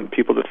 I don't want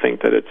people to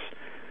think that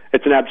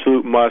it's an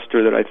absolute must,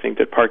 or that I think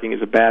that parking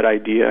is a bad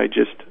idea.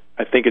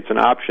 I think it's an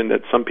option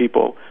that some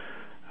people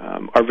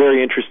are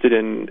very interested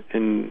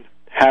in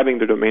having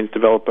their domains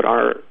developed, but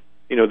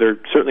they're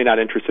certainly not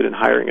interested in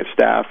hiring a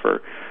staff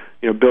or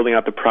building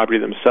out the property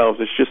themselves.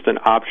 It's just an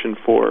option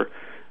for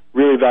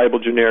really valuable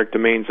generic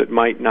domains that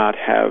might not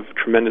have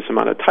tremendous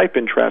amount of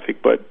type-in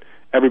traffic, but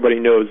everybody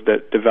knows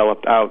that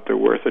developed out, they're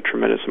worth a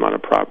tremendous amount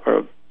of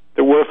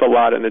they're worth a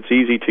lot, and it's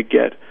easy to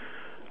get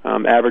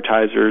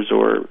advertisers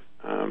or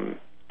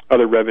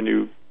other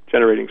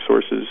revenue-generating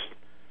sources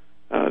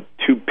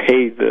to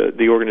pay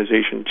the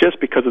organization just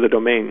because of the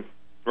domain.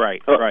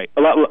 Right.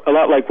 A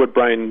lot like what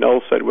Brian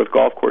Null said with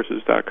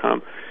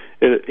golfcourses.com.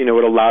 It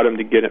allowed him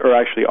to get, or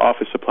actually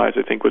Office Supplies,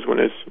 I think, was when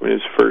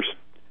his first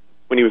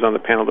when he was on the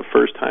panel the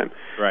first time.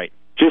 Right.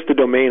 Just the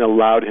domain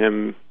allowed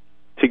him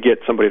to get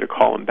somebody to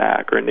call him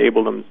back, or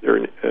enabled him, or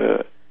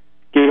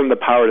gave him the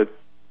power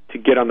to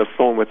get on the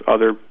phone with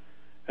other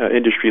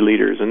industry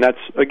leaders, and that's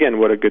again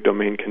what a good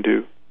domain can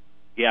do.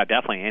 Yeah,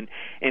 definitely.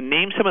 And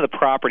name some of the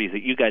properties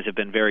that you guys have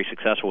been very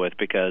successful with,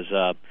 because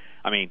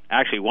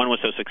actually one was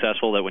so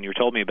successful that when you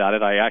told me about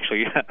it, I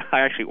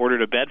actually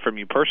ordered a bed from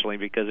you personally,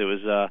 because it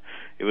was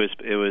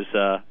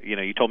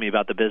you told me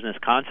about the business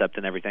concept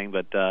and everything.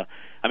 But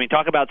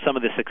talk about some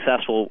of the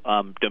successful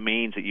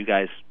domains that you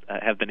guys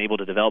have been able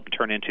to develop and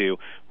turn into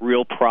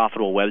real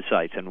profitable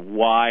websites, and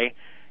why,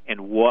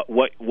 and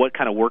what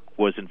kind of work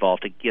was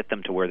involved to get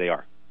them to where they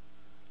are.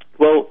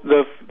 Well,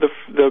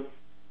 the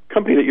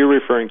company that you're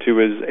referring to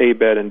is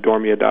Abed and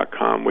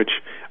Dormia.com, which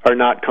are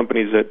not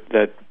companies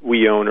that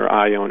we own or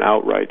I own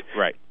outright.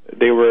 Right.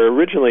 They were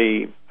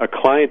originally a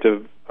client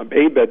of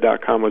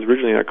Abed.com was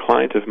originally a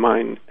client of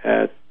mine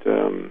at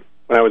when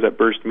I was at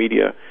Burst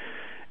Media,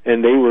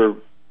 and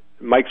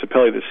Mike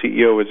Zappelli, the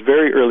CEO, was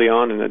very early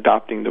on in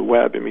adopting the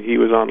web. I mean, he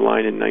was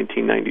online in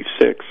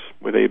 1996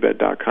 with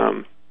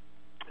Abed.com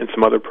and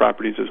some other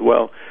properties as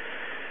well.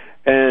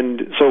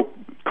 And so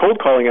cold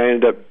calling, I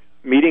ended up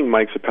meeting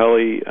Mike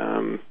Zappelli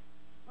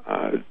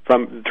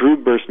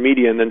through Burst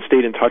Media, and then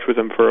stayed in touch with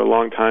him for a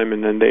long time.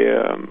 And then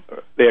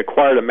they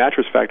acquired a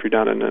mattress factory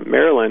down in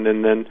Maryland,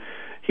 and then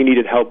he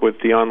needed help with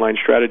the online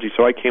strategy.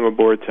 So I came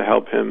aboard to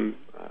help him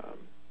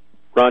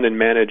run and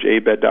manage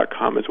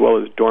Abed.com, as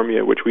well as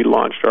Dormia, which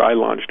I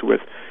launched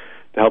with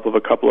the help of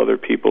a couple other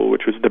people,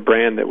 which was the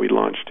brand that we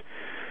launched,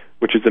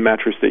 which is the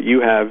mattress that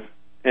you have.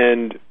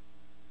 And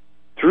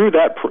through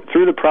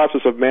the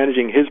process of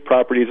managing his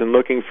properties and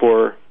looking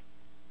for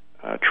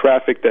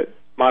traffic that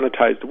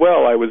monetized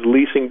well, I was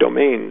leasing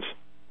domains,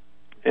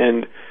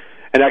 and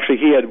actually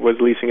he was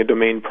leasing a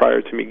domain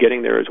prior to me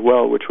getting there as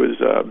well, which was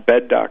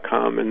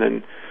bed.com, and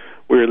then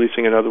we were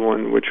leasing another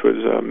one which was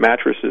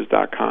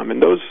mattresses.com,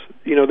 and those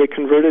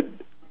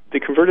they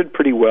converted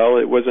pretty well.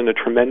 It wasn't a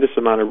tremendous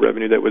amount of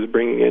revenue that was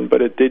bringing in,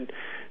 but it did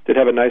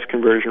have a nice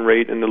conversion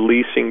rate, and the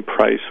leasing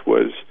price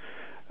was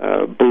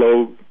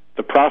below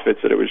the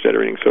profits that it was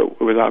generating, so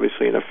it was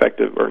obviously an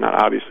effective, or not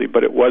obviously,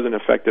 but it was an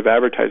effective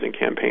advertising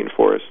campaign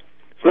for us.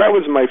 So that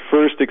was my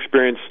first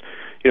experience,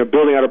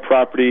 building out a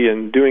property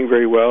and doing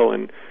very well,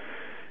 and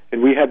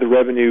we had the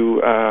revenue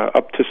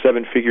up to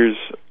 7 figures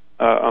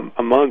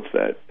a month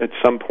at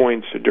some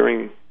points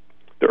during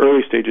the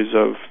early stages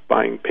of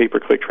buying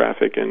pay-per-click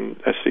traffic and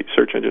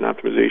search engine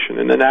optimization.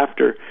 And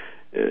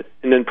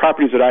then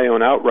properties that I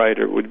own outright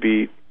would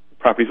be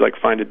properties like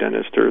Find a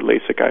Dentist or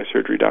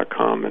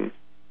LASIKeyesurgery.com. And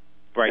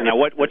right now,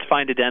 what's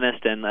Find a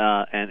Dentist and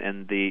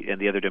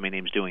the other domain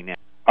names doing now?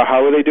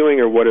 How are they doing,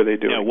 or what are they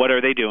doing? What are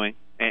they doing,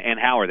 and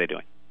how are they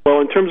doing? Well,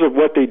 in terms of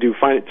what they do,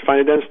 Find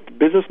a Dentist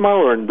business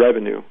model or in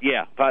revenue?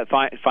 Yeah,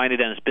 Find a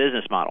Dentist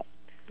business model.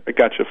 I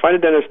gotcha. Find a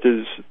Dentist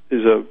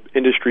is a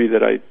industry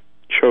that I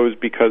chose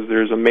because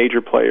there's a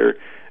major player,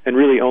 and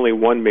really only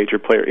one major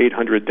player,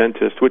 800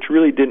 Dentists, which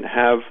really didn't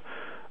have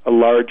a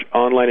large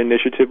online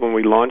initiative when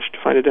we launched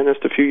Find a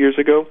Dentist a few years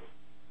ago.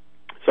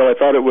 So I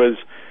thought it was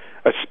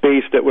a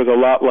space that was a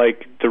lot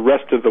like the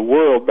rest of the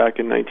world back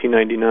in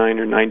 1999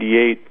 or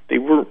 98. They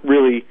weren't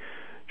really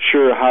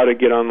sure how to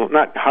get on,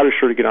 not how to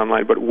sure to get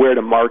online, but where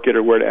to market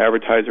or where to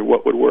advertise or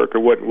what would work or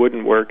what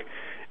wouldn't work.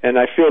 And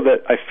I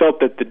felt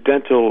that the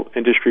dental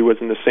industry was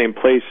in the same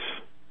place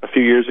a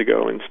few years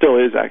ago, and still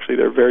is actually.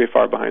 They're very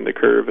far behind the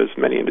curve, as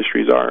many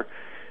industries are,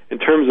 in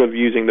terms of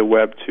using the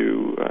web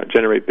to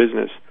generate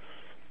business.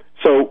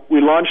 So we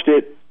launched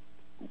it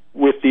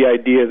with the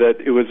idea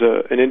that it was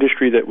an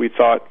industry that we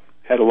thought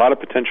had a lot of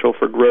potential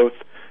for growth,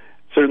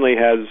 certainly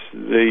has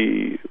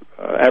the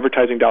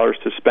advertising dollars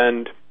to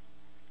spend,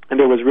 and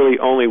there was really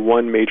only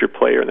one major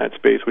player in that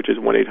space, which is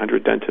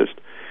 1-800-DENTIST.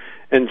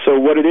 And so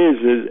what it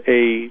is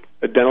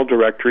a dental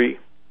directory.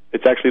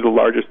 It's actually the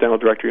largest dental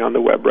directory on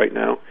the web right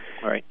now.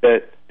 All right.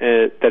 That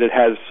it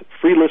has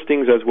free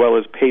listings as well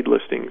as paid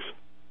listings.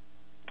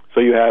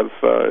 So you have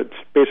it's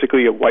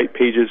basically a white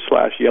pages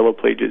 / yellow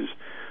pages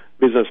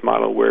business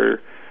model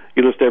where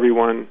you list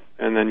everyone,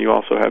 and then you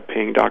also have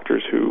paying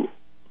doctors who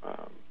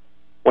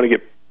want to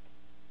get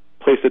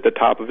placed at the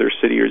top of their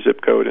city or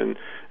zip code, and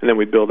then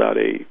we build out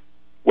a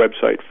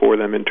website for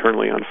them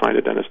internally on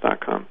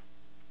findadentist.com.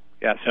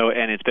 Yeah. So,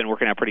 and it's been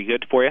working out pretty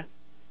good for you?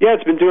 Yeah,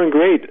 it's been doing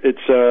great.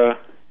 It's a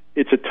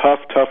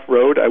tough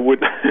road. I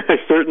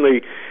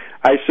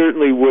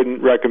certainly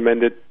wouldn't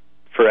recommend it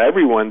for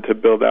everyone to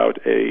build out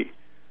a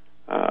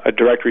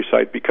directory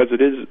site, because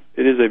it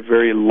is a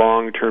very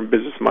long-term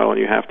business model,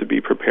 and you have to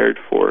be prepared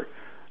for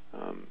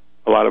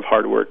a lot of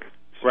hard work.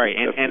 Right,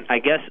 and I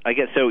guess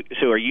so.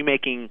 Are you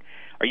making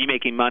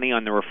money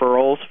on the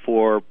referrals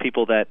for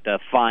people that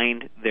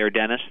find their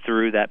dentist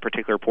through that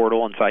particular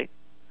portal and site?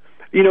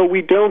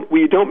 We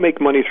don't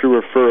make money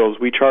through referrals.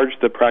 We charge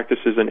the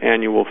practices an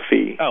annual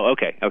fee. Oh,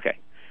 okay.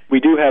 We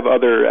do have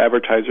other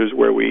advertisers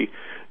where we,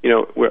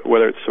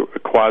 whether it's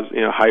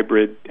a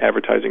hybrid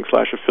advertising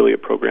 /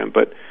 affiliate program,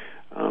 but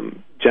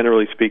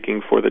Generally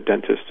speaking, for the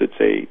dentist,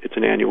 it's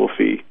an annual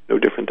fee, no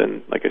different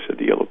than, like I said,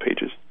 the Yellow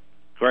Pages.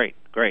 Great.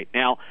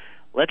 Now,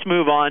 let's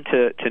move on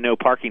to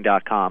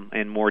noparking.com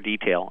in more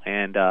detail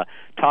and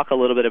talk a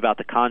little bit about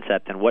the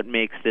concept and what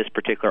makes this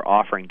particular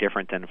offering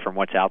different than from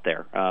what's out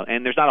there.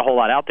 And there's not a whole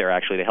lot out there,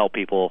 actually, to help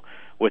people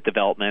with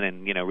development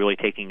and, really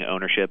taking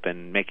ownership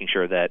and making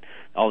sure that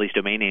all these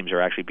domain names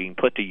are actually being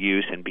put to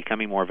use and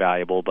becoming more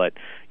valuable. But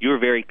you were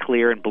very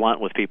clear and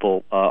blunt with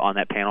people on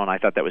that panel, and I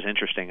thought that was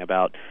interesting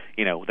about,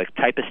 the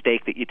type of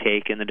stake that you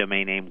take in the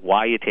domain name,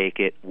 why you take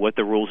it, what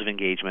the rules of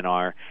engagement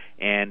are,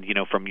 and,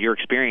 from your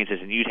experiences,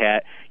 and you've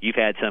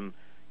had some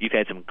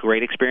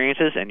great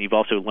experiences, and you've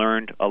also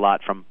learned a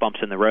lot from bumps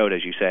in the road,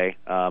 as you say,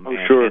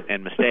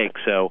 and mistakes.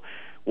 So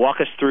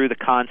walk us through the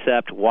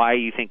concept, why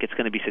you think it's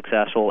going to be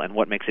successful, and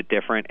what makes it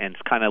different, and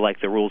it's kind of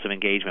like the rules of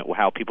engagement,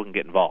 how people can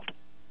get involved.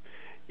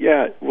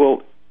 Yeah,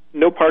 well,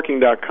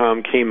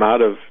 noparking.com came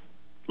out of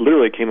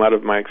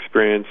my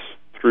experience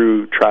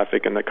through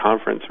traffic and the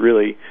conference,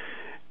 really,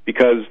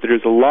 because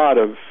there's a lot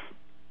of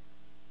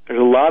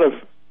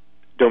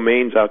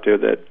domains out there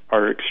that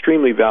are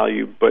extremely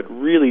valued, but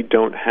really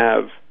don't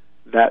have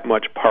that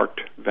much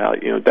parked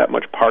value, that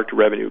much parked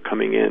revenue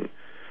coming in.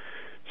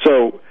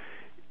 So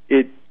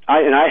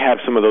I have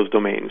some of those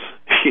domains,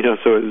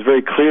 so it was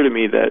very clear to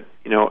me that,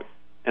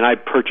 and I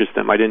purchased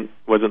them. I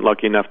wasn't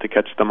lucky enough to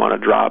catch them on a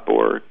drop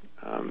or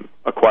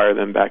acquire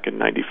them back in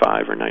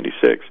 95 or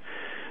 96.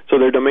 So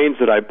they're domains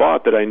that I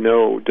bought that I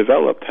know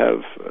developed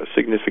have a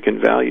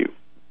significant value.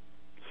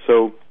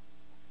 So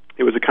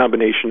it was a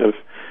combination of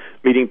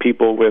meeting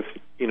people with,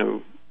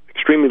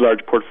 extremely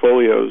large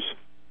portfolios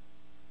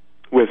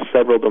with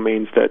several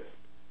domains that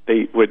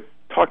they would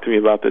talk to me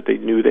about that they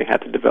knew they had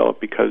to develop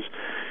because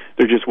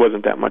there just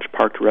wasn't that much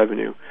parked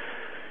revenue.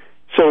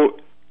 So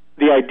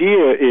the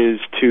idea is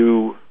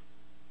to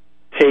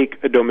take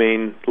a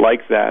domain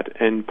like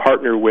that and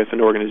partner with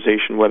an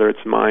organization, whether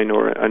it's mine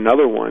or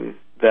another one,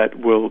 that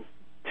will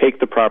take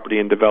the property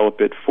and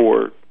develop it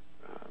for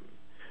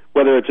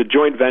whether it's a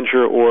joint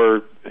venture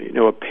or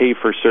a pay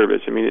for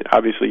service. I mean,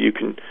 obviously you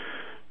could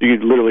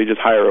literally just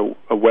hire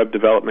a web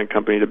development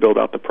company to build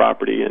out the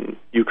property, and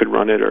you could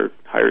run it, or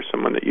hire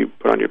someone that you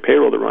put on your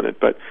payroll to run it.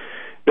 But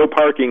no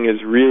parking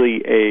is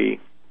really a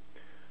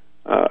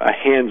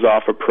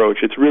hands-off approach.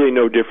 It's really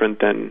no different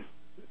than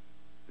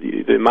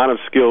the amount of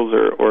skills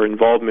or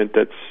involvement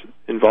that's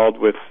involved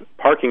with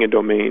parking a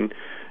domain.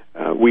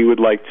 We would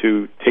like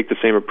to take the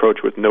same approach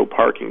with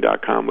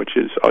noparking.com, which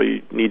is all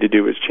you need to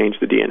do is change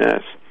the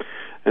DNS,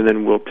 and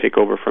then we'll take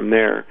over from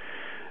there.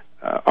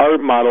 Our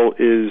model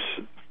is,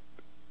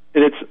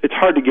 and it's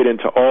hard to get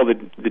into all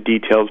the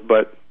details,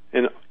 but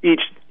in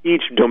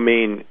each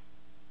domain,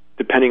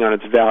 depending on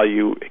its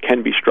value, it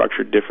can be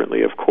structured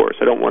differently. Of course,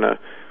 I don't want to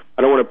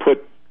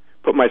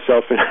put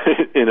myself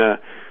in a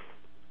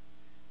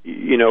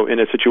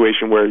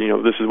situation where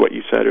this is what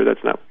you said, or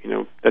that's not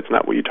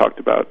what you talked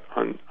about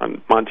on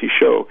Monty's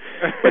show.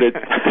 But it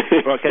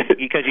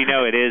because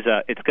it is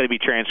it's going to be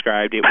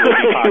transcribed. It will be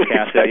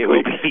podcasted. Exactly. It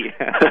will be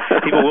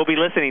people will be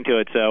listening to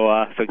it. So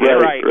get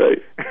right.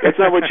 Right. That's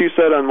not what you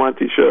said on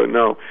Monty's show.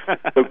 No.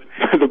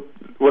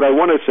 What I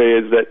want to say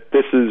is that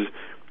this is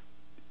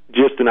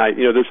just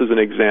this is an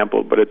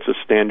example, but it's a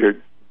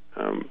standard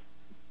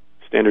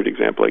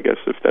example, I guess,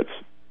 if that's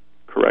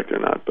correct or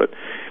not. But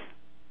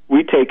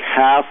we take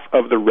half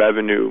of the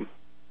revenue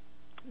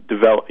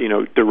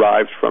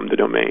derived from the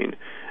domain,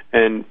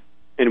 and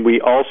we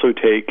also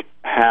take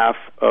half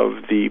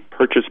of the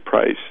purchase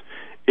price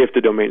if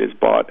the domain is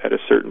bought at a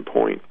certain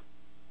point.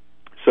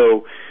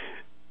 So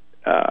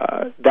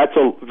that's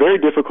very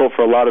difficult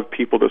for a lot of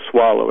people to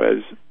swallow,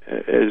 as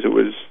it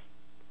was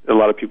a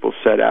lot of people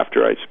said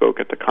after I spoke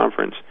at the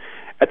conference.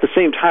 At the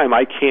same time,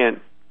 I can't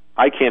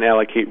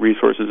allocate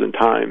resources and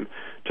time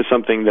to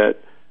something that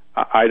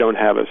I don't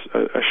have a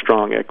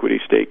strong equity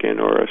stake in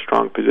or a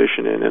strong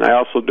position in, and you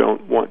also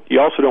don't want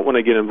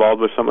to get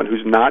involved with someone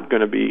who's not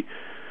going to be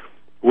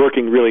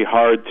working really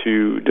hard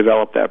to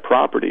develop that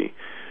property.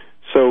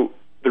 So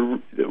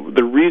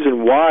the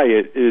reason why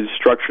it is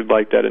structured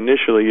like that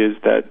initially is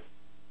that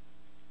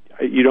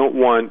you don't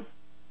want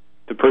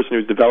the person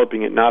who's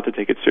developing it not to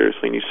take it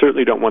seriously, and you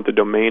certainly don't want the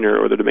domainer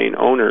or the domain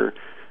owner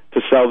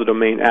to sell the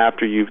domain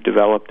after you've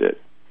developed it.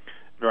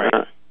 Right.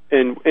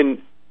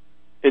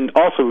 And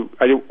also,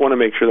 I want to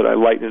make sure that I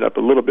lighten it up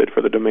a little bit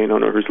for the domain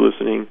owner who's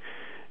listening,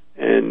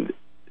 and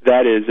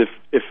that is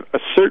if a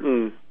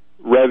certain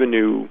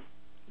revenue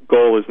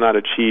goal is not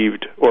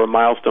achieved or a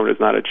milestone is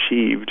not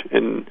achieved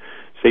in,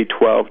 say,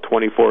 12,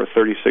 24, or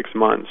 36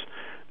 months,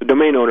 the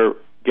domain owner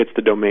gets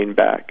the domain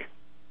back.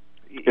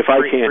 If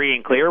I can't, free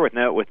and clear with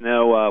no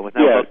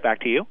hook back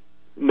to you.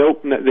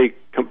 Nope, they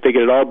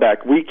get it all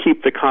back. We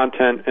keep the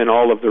content and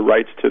all of the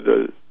rights to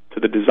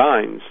the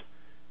designs,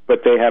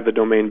 but they have the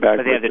domain back.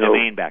 But they have the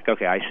domain back.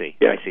 Okay, I see.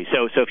 Yeah. I see.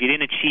 So if you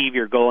didn't achieve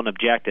your goal and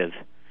objective,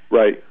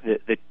 right?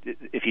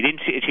 If you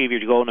didn't achieve your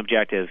goal and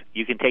objective,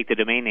 you can take the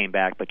domain name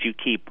back, but you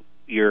keep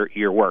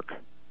your work.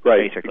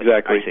 Right. Basically.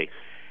 Exactly. I see.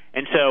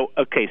 And so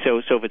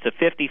if it's a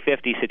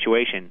 50-50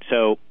 situation,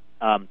 so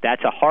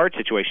that's a hard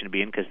situation to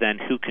be in, because then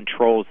who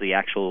controls the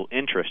actual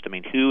interest? I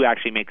mean, who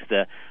actually makes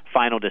the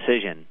final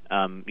decision?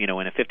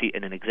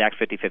 In an exact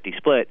 50-50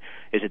 split,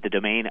 is it the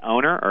domain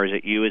owner, or is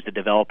it you as the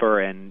developer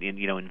and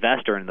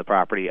investor in the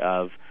property?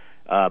 Of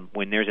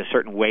when there's a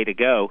certain way to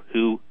go,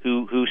 who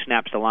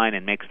snaps the line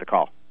and makes the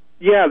call?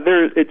 Yeah,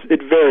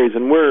 it varies,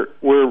 and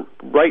we're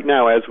right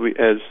now as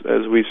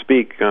we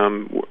speak.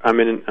 I'm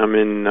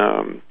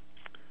in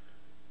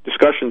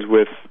discussions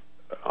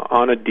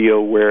on a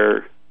deal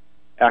where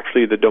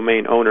actually the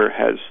domain owner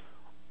has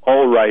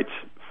all rights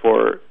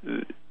for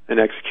an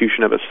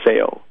execution of a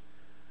sale,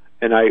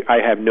 and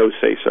I have no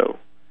say so.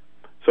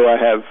 So I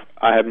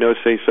have no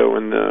say so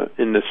in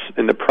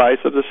the price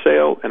of the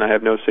sale, and I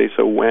have no say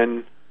so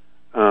when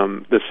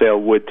the sale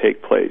would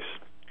take place.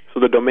 So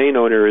the domain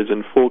owner is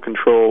in full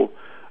control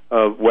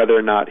of whether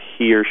or not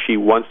he or she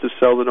wants to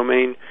sell the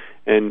domain,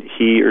 and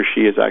he or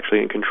she is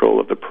actually in control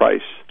of the price.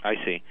 I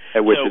see.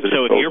 At which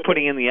so if you're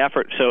putting in the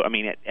effort,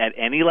 at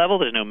any level,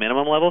 there's no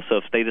minimum level. So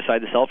if they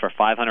decide to sell it for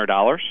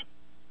 $500.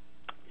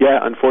 Yeah,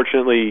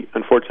 unfortunately,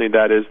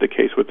 that is the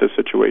case with this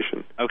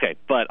situation. Okay,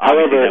 but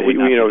obviously however, that would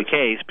not be the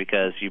case,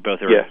 because you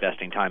both are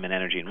investing time and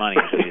energy and money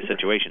into the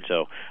situation.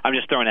 So I'm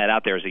just throwing that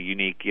out there as a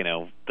unique,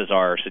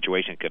 bizarre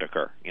situation could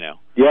occur. Yeah,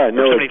 if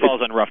somebody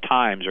falls on rough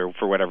times or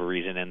for whatever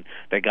reason and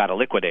they got to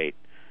liquidate,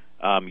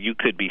 you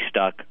could be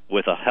stuck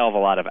with a hell of a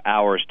lot of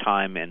hours,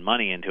 time, and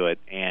money into it,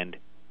 and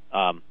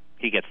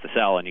he gets to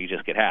sell and you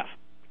just get half.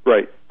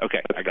 Right.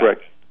 Okay, that's I got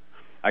correct. it.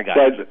 I got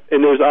it.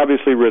 And there's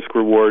obviously risk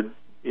reward,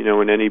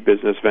 in any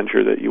business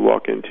venture that you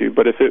walk into.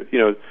 But if it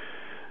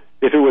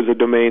was a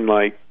domain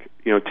like,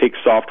 take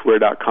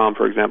software.com,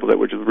 for example, that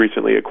was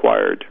recently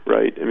acquired,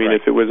 right? I mean,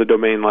 if it was a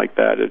domain like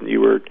that and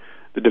you were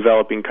the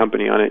developing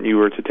company on it and you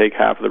were to take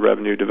half of the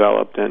revenue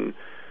developed, and,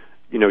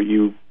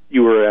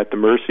 you were at the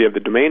mercy of the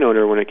domain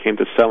owner when it came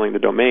to selling the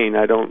domain.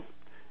 I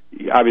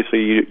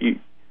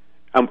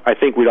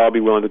think we'd all be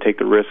willing to take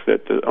the risk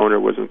that the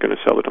owner wasn't going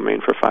to sell the domain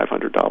for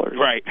 $500.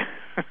 Right.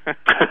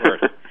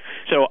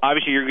 So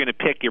obviously you're going to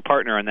pick your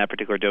partner on that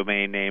particular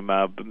domain name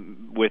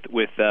with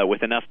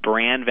enough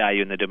brand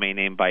value in the domain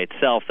name by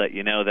itself that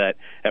that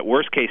at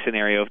worst case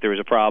scenario, if there was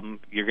a problem,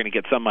 you're going to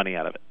get some money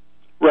out of it.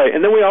 Right,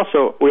 and then we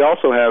also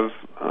have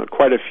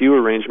quite a few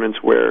arrangements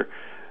where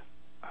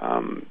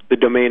the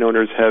domain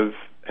owners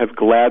have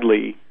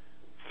gladly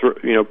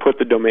put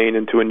the domain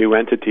into a new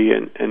entity,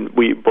 and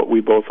we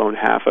both own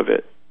half of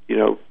it,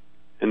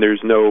 and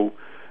there's no.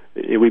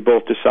 We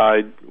both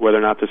decide whether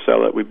or not to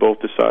sell it. We both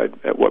decide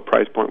at what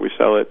price point we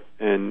sell it,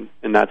 and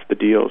that's the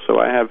deal. So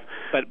I have.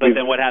 But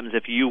then what happens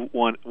if you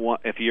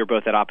if you're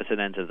both at opposite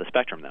ends of the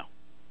spectrum,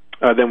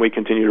 though? Then we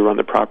continue to run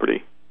the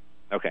property.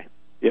 Okay.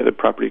 Yeah, the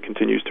property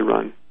continues to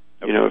run.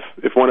 Okay.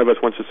 If one of us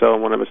wants to sell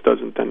and one of us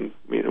doesn't, then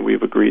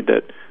we've agreed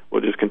that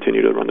we'll just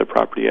continue to run the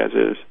property as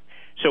is.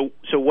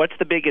 So what's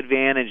the big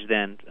advantage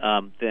then?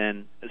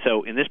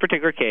 So in this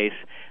particular case,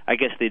 I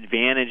guess the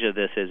advantage of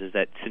this is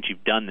that since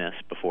you've done this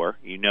before,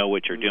 you know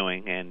what you're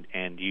doing,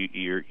 and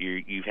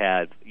you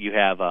have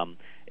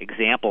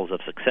examples of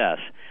success.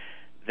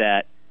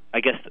 That I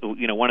guess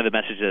one of the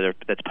messages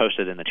that's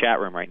posted in the chat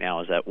room right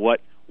now is that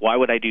why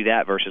would I do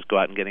that versus go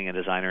out and getting a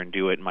designer and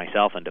do it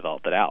myself and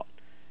develop it out?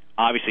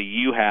 Obviously,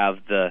 you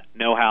have the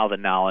know-how, the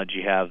knowledge,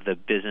 you have the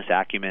business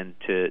acumen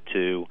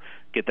to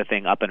get the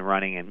thing up and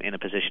running and in a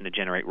position to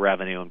generate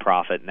revenue and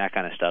profit and that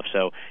kind of stuff.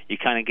 So you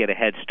kind of get a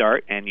head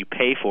start, and you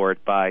pay for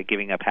it by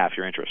giving up half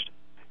your interest.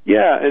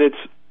 Yeah,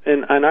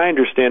 and I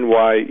understand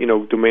why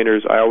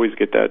domainers. I always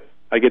get that.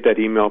 I get that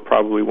email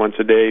probably once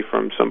a day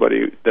from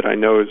somebody that I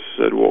know has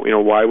said, well,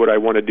 why would I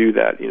want to do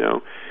that?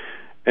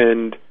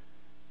 And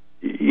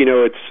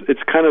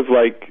it's kind of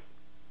like,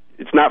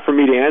 it's not for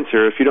me to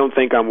answer. If you don't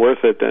think I'm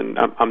worth it, then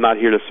I'm not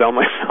here to sell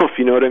myself.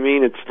 You know what I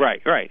mean? It's right.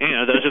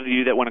 Those of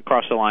you that want to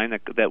cross the line,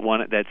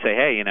 that say,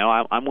 hey,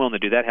 I'm willing to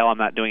do that. Hell, I'm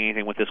not doing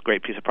anything with this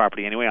great piece of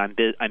property anyway.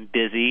 I'm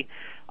busy.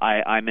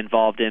 I'm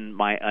involved in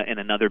in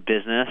another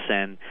business,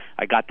 and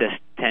I got this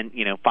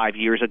 5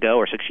 years ago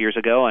or 6 years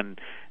ago, and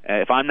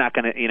if I'm not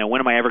going to, when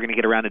am I ever going to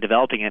get around to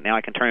developing it? Now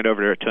I can turn it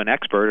over to an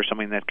expert or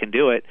somebody that can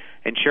do it,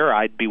 and sure,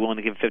 I'd be willing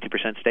to give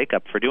 50% stake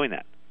up for doing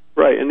that.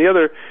 Right, and the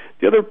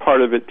other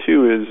part of it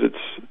too is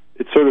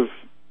it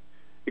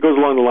goes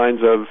along the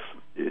lines of,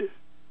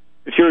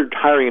 if you're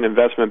hiring an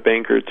investment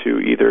banker to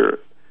either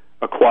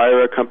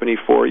acquire a company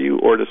for you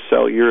or to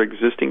sell your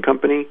existing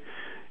company,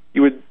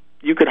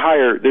 you could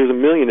hire. There's a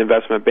million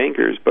investment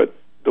bankers, but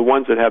the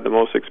ones that have the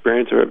most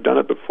experience or have done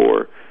it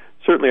before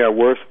certainly are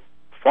worth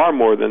far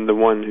more than the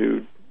one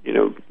who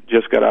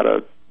just got out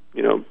of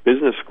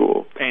business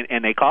school.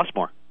 And they cost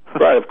more.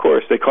 Right, of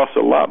course, they cost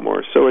a lot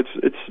more. So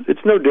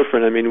it's no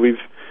different. I mean,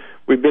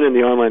 we've been in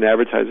the online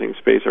advertising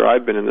space, or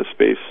I've been in this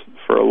space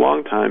for a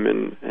long time,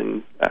 and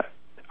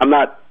I'm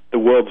not the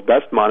world's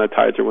best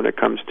monetizer when it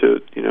comes to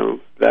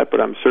that,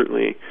 but I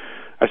certainly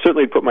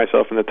put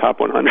myself in the top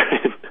 100.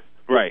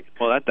 Right.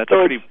 Well, that's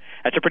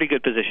a pretty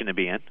good position to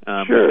be in.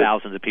 Sure. There's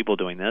thousands of people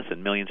doing this,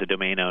 and millions of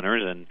domain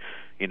owners, and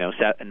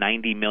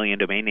 90 million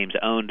domain names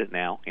owned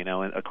now,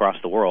 across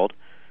the world.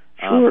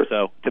 Sure.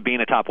 So to being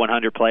a top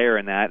 100 player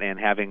in that and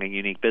having a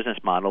unique business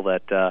model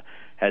that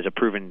has a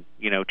proven,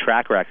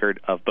 track record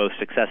of both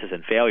successes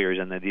and failures,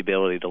 and the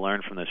ability to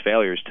learn from those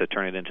failures to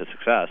turn it into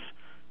success,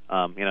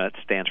 it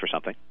stands for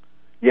something.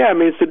 Yeah, I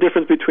mean, it's the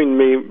difference between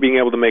me being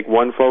able to make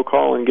one phone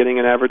call and getting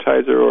an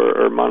advertiser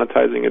or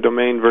monetizing a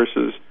domain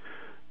versus,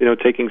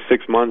 taking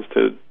 6 months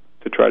to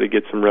try to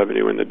get some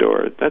revenue in the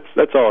door.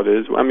 That's all it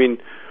is. I mean,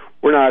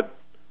 we're not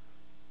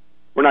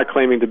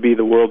claiming to be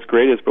the world's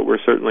greatest, but we're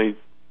certainly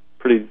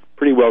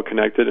pretty well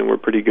connected, and we're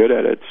pretty good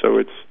at it. So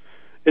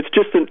it's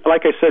just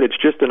like I said, it's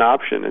just an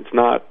option. It's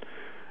not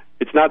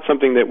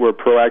something that we're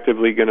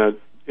proactively going to.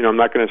 I'm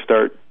not going to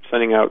start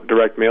sending out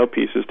direct mail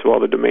pieces to all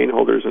the domain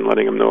holders and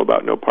letting them know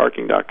about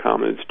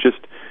noparking.com. It's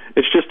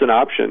just an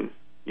option,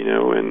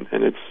 and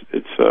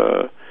it's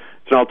an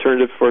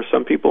alternative for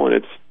some people, and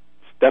it's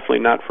definitely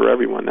not for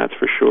everyone. That's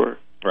for sure.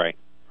 Right.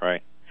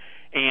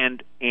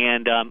 And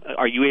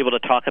are you able to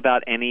talk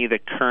about any of the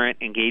current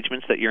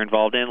engagements that you're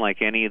involved in,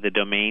 like any of the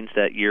domains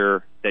that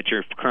you're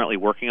currently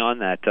working on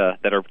that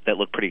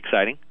look pretty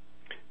exciting?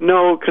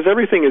 No, because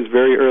everything is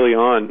very early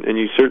on, and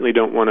you certainly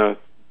don't want to,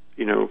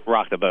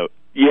 rock the boat.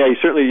 Yeah,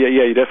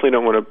 you definitely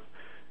don't want to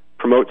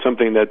promote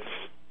something that's,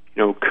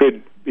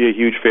 could be a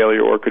huge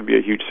failure or could be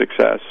a huge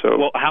success. So,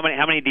 well, how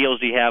many deals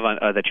do you have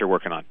that you're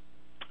working on?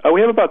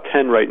 We have about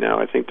 10 right now.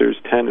 I think there's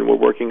 10, and we're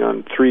working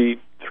on three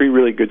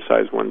really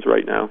good-sized ones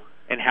right now.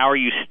 And how are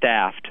you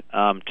staffed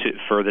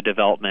for the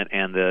development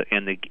and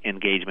the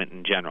engagement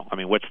in general? I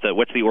mean, what's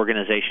the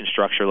organization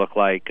structure look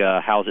like?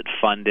 How's it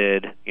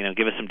funded?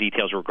 Give us some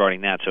details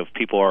regarding that, so if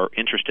people are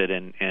interested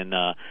in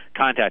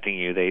contacting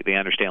you, they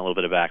understand a little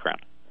bit of background.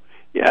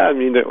 Yeah, I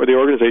mean, the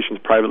organization's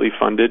privately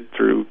funded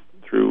through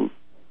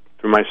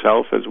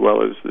myself as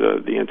well as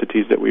the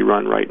entities that we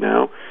run right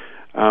now.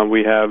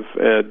 We have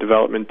a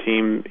development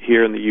team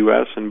here in the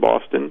U.S. in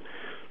Boston,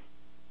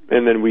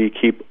 and then we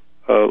keep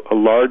a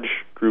large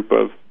group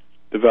of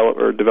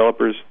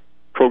developers,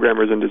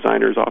 programmers, and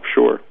designers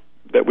offshore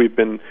that we've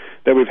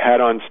had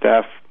on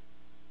staff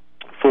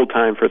full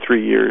time for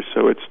 3 years.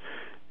 So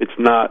it's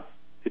not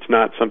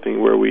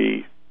something where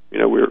we're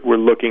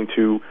looking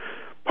to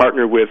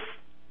partner with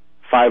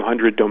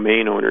 500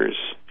 domain owners.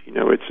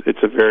 It's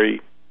a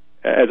very,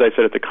 as I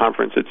said at the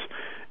conference,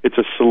 it's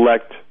a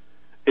select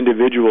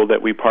individual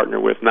that we partner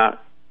with, not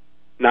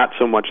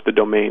so much the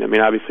domain. I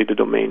mean, obviously the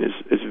domain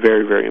is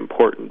very, very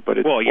important, but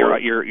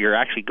you're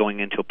actually going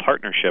into a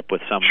partnership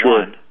with someone.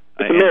 Sure.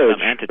 It's a marriage,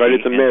 some entity, right?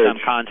 It's a marriage.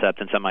 Some concept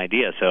and some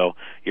idea. So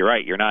you're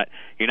right. You're not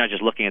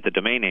just looking at the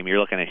domain name. You're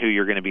looking at who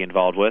you're going to be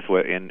involved with,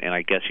 and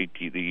I guess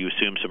you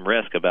assume some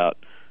risk about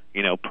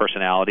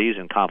personalities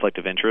and conflict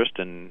of interest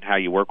and how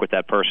you work with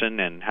that person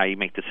and how you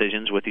make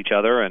decisions with each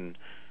other. And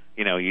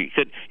you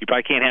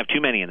probably can't have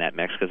too many in that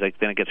mix because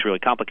then it gets really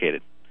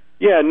complicated.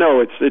 Yeah,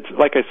 no, it's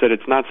like I said,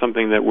 it's not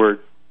something that we're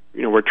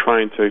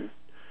trying to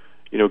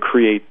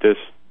create this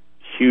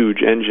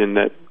huge engine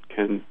that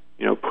can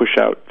push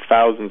out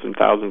thousands and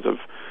thousands of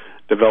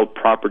developed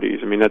properties.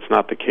 I mean, that's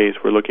not the case.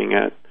 We're looking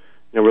at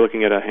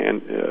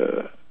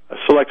a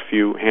select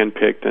few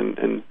handpicked,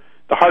 and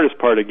the hardest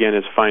part again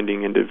is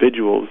finding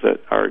individuals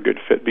that are a good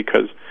fit,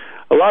 because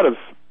a lot of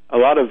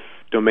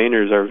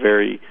domainers are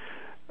very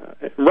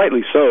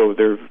rightly so.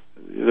 They're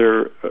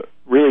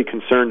really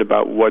concerned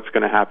about what's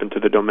going to happen to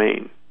the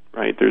domain.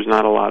 Right? There's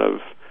not a lot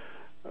of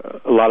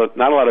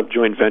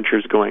joint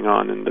ventures going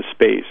on in the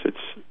space.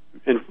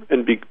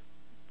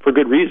 For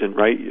good reason,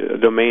 right? A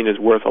domain is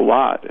worth a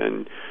lot,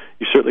 and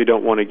you certainly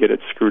don't want to get it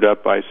screwed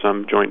up by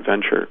some joint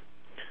venture.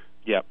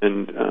 Yeah.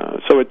 And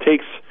so it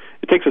takes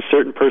a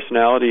certain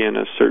personality and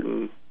a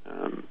certain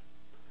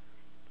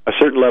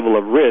level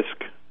of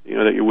risk,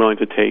 that you're willing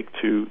to take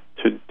to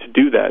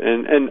do that.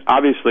 And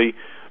obviously,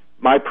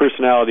 my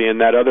personality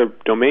and that other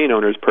domain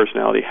owner's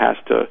personality has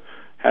to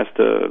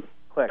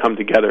come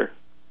together.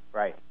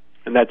 Right.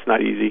 And that's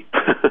not easy.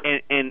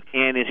 and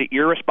is it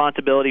your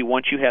responsibility,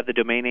 once you have the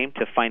domain name,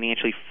 to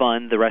financially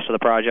fund the rest of the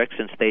project,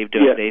 since they've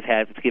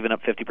given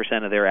up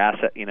 50% of their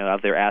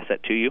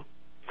asset to you?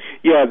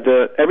 Yeah,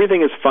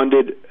 everything is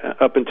funded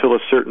up until a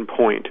certain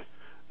point.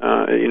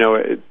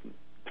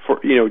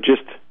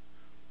 Just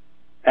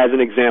as an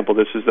example,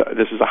 this is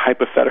a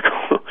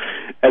hypothetical.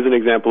 As an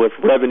example, if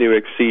revenue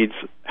exceeds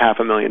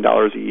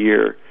 $500,000 a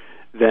year,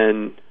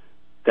 then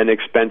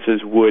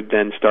expenses would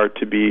then start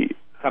to be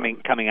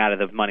coming out of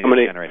the money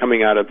generated,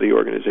 coming out of the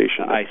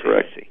organization. That's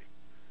correct.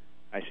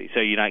 I see. So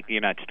you're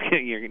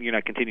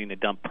not continuing to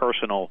dump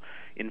personal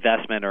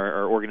investment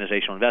or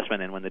organizational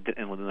investment, and when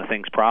the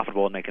thing's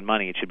profitable and making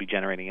money, it should be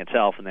generating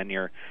itself, and then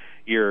you're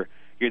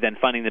then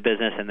funding the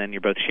business, and then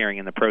you're both sharing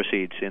in the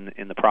proceeds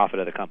in the profit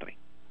of the company.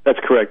 That's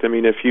correct. I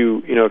mean, if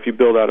you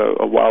build out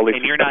a wildly,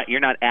 and you're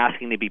not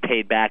asking to be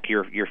paid back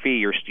your fee.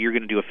 You're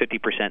going to do a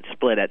 50%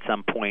 split at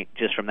some point,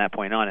 just from that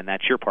point on, and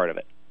that's your part of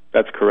it.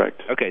 That's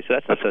correct. Okay, so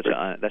that's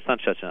not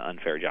such an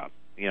unfair job,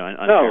 an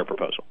unfair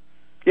proposal.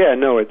 Yeah,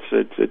 no, it's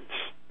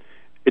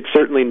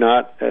certainly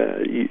not,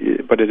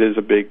 but it is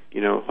a big,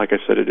 like I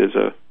said,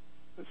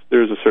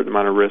 there's a certain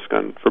amount of risk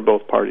for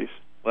both parties.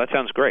 Well, that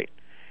sounds great.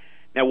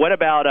 Now, what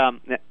about a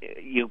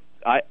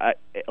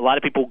lot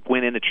of people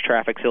went into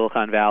Traffic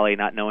Silicon Valley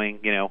not knowing,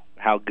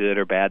 how good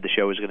or bad the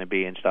show was going to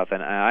be and stuff,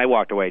 and I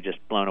walked away just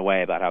blown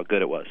away about how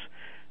good it was.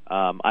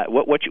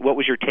 What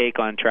was your take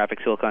on Traffic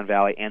Silicon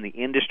Valley and the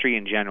industry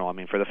in general? I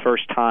mean, for the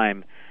first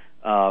time,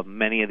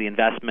 many of the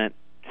investment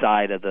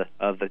side of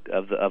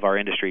our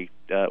industry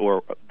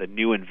or the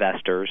new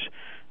investors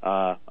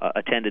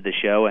attended the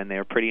show, and they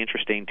were pretty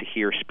interesting to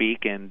hear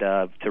speak and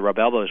to rub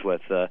elbows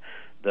with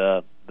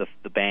the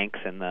banks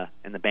and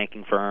the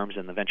banking firms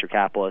and the venture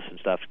capitalists and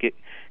stuff.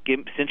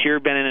 Since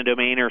you've been in a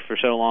domainer for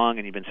so long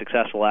and you've been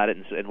successful at it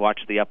and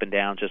watched the up and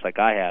downs just like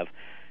I have,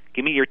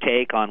 give me your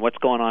take on what's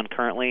going on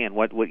currently and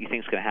what you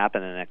think is going to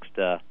happen in the next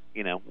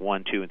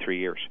 1, 2, and 3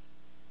 years.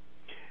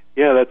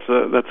 Yeah,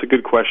 that's a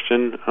good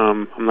question.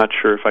 I'm not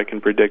sure if I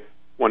can predict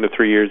 1 to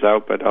 3 years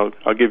out, but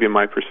I'll give you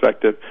my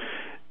perspective.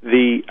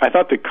 I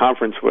thought the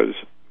conference was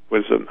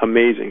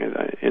amazing,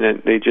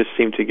 and they just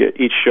seem to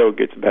each show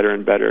gets better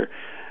and better.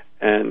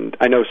 And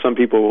I know some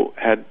people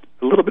had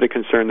a little bit of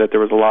concern that there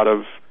was a lot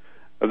of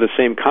the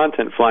same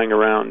content flying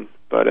around,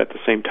 but at the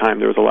same time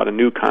there was a lot of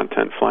new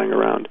content flying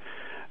around.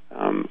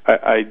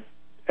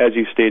 As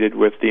you stated,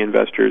 with the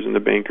investors and the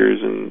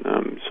bankers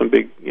and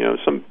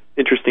some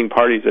interesting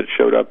parties that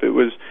showed up,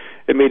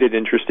 it made it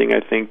interesting. I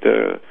think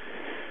the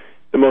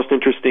most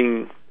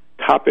interesting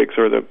topics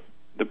or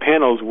the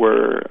panels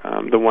were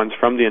the ones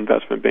from the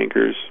investment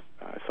bankers.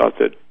 I thought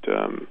that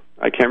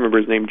I can't remember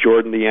his name,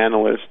 Jordan the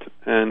analyst,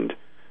 and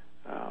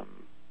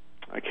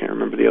I can't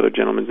remember the other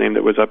gentleman's name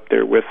that was up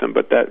there with him,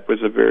 but that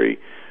was a very,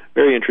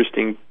 very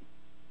interesting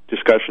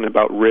discussion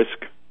about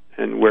risk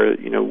and where,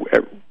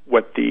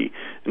 what the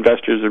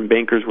investors and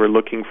bankers were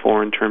looking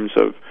for in terms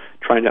of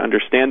trying to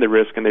understand the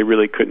risk, and they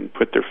really couldn't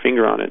put their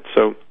finger on it.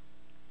 So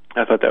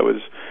I thought that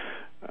was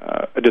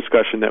a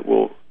discussion that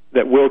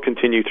will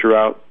continue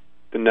throughout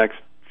the next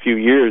few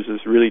years,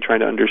 is really trying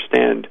to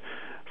understand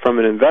from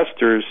an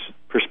investor's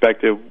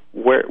perspective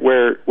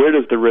where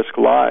does the risk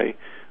lie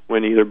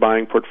when either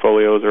buying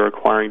portfolios or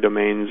acquiring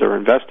domains or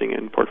investing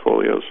in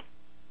portfolios.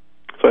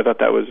 So I thought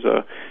that was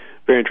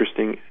very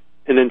interesting.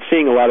 And then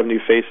seeing a lot of new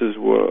faces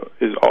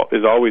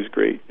is always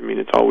great. I mean,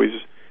 it's always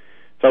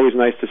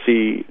nice to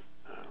see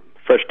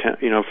fresh,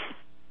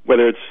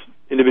 whether it's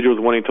individuals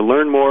wanting to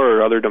learn more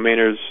or other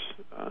domainers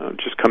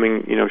just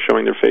coming,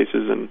 showing their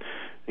faces and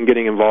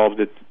getting involved.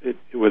 It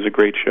was a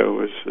great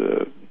show. It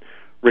was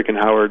Rick and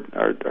Howard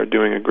are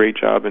doing a great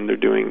job, and they're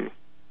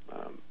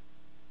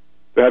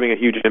having a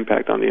huge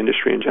impact on the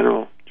industry in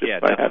general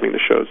just by having the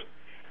shows.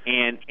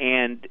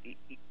 And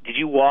did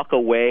you walk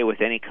away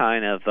with any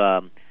kind of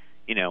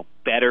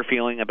better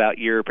feeling about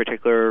your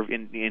particular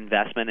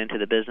investment into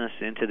the business,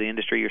 into the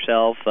industry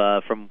yourself,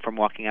 from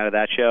walking out of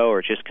that show,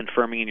 or just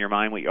confirming in your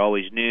mind what you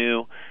always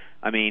knew?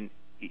 I mean,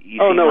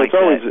 it's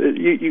always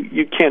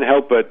you can't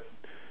help but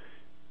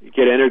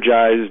get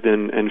energized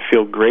and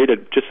feel great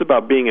just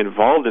about being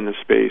involved in the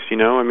space.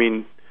 I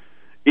mean,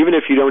 even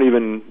if you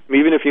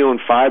own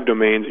 5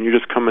 domains and you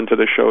just come into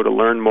the show to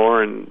learn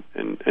more and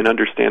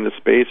understand the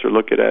space, or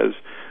look at it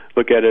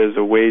as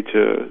a way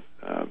to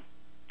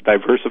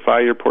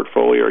diversify your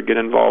portfolio or get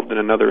involved in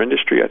another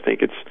industry, I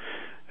think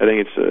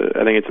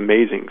it's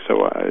amazing.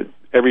 So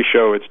every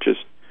show, it's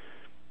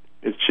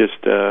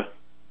just an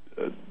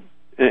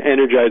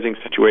energizing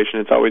situation.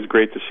 It's always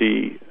great to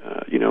see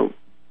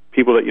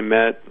people that you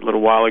met a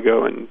little while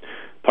ago and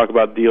talk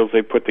about deals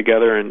they've put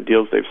together and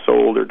deals they've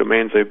sold or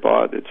domains they've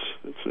bought.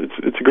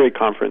 It's a great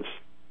conference.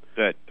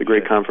 Good. It's a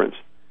great conference.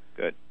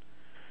 Good.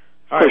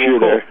 All right, you're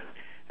cool. There.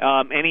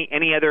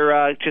 Any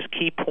other just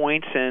key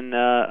points and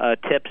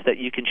tips that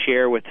you can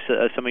share with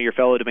some of your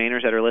fellow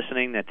domainers that are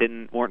listening that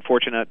weren't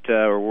fortunate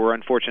or were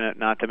unfortunate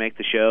not to make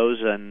the shows,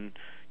 and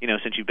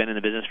since you've been in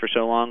the business for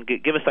so long,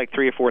 give us like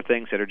 3 or 4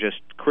 things that are just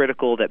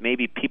critical that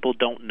maybe people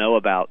don't know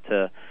about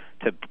to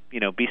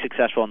be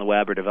successful on the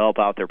web or develop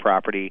out their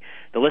property.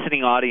 The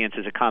listening audience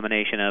is a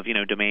combination of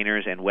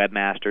domainers and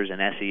webmasters and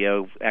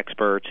SEO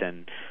experts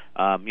and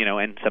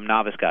and some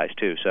novice guys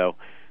too. So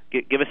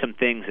give us some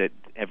things that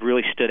have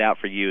really stood out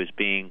for you as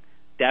being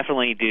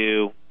definitely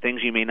do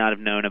things you may not have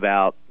known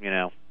about.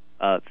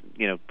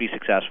 Be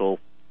successful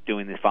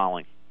doing the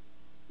following.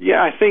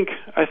 Yeah, I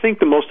think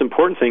the most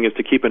important thing is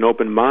to keep an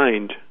open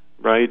mind.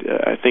 Right.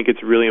 I think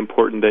it's really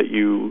important that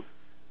you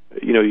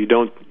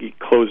don't get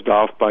closed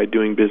off by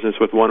doing business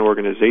with one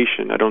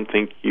organization. I don't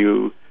think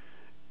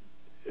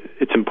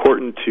it's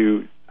important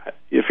to,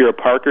 if you're a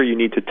parker, you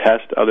need to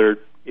test other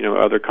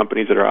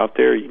companies that are out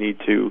there. You need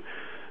to,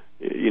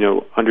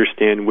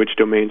 understand which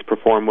domains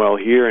perform well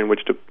here and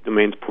which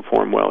domains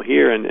perform well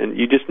here. And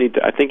you just need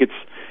to, I think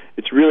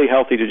it's really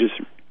healthy to just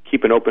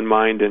keep an open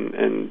mind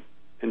and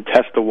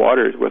test the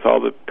waters with all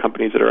the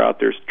companies that are out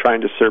there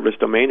trying to service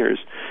domainers.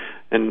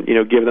 And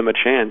give them a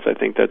chance. I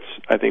think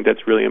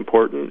that's really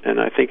important, and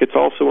I think it's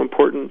also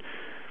important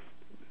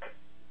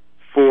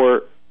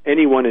for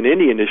anyone in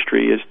any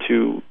industry is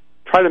to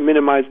try to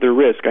minimize their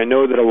risk. I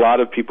know that a lot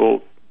of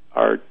people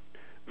are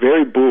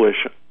very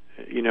bullish,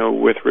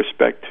 with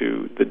respect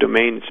to the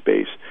domain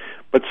space,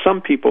 but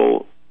some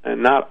people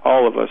and not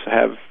all of us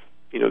have,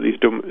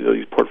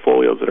 these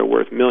portfolios that are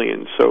worth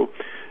millions. So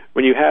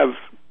when you have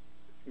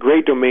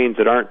great domains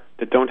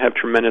that don't have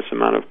tremendous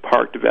amount of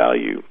parked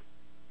value,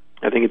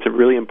 I think it's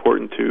really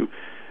important to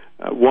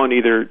one,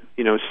 either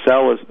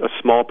sell a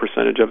small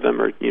percentage of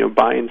them, or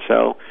buy and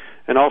sell,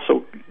 and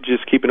also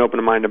just keep an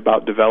open mind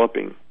about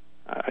developing.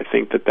 I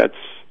think that's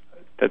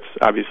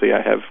obviously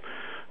I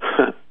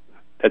have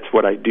that's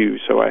what I do,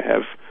 so I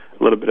have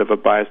a little bit of a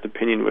biased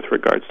opinion with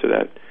regards to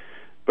that.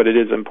 But it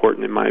is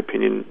important, in my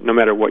opinion, no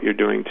matter what you're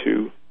doing,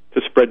 to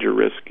spread your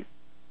risk.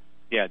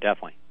 Yeah,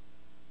 definitely.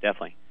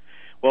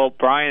 Well,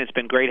 Brian, it's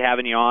been great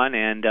having you on,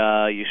 and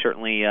you're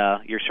certainly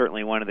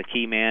one of the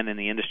key men in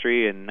the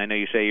industry. And I know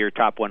you say you're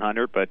top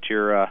 100, but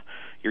you're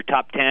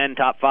top 10,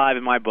 top 5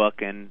 in my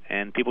book,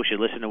 and people should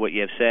listen to what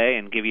you have to say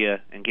and give you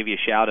a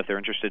shout if they're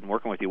interested in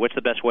working with you. What's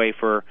the best way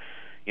for,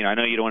 I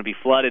know you don't want to be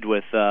flooded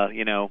with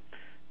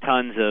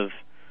tons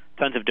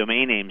of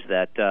domain names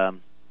that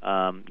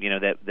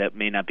that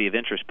may not be of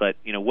interest, but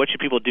what should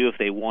people do if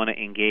they want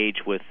to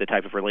engage with the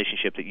type of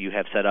relationship that you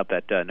have set up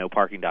at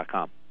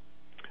noparking.com?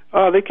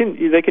 They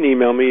can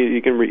email me.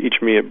 You can reach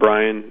me at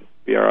Brian,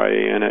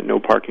 BRIAN, at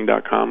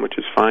noparking.com, which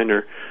is fine.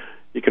 Or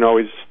you can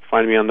always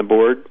find me on the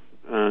board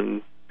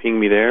and ping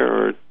me there.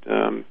 Or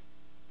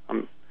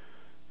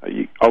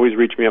you always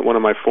reach me at one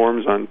of my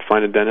forums on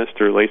Find a Dentist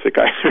or LASIK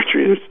eye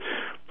surgery. There's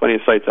plenty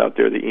of sites out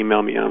there that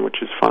email me on,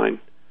 which is fine.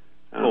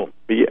 Cool.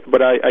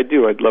 But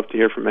I'd love to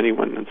hear from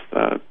anyone.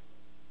 That's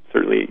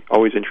certainly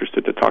always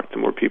interested to talk to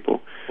more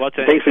people. Well,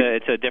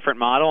 it's a different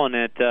model, and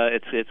it's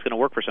going to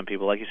work for some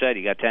people. Like you said,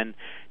 you got 10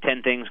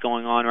 things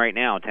going on right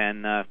now,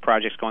 10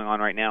 projects going on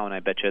right now, and I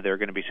bet you they're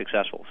going to be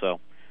successul. So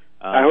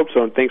I hope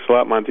so, and thanks a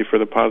lot, Monty, for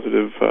the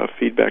positive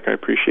feedback. I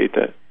appreciate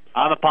that.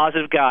 I'm a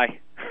positive guy.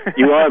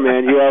 You are,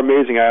 man. You are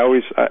amazing. I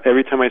always,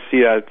 every time I see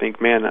you, I think,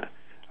 man,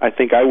 I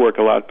think I work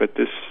a lot, but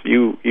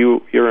you're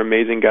an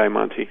amazing guy,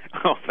 Monty.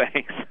 Oh,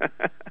 thanks.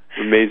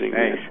 Amazing,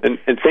 man.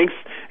 And thanks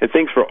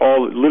for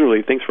all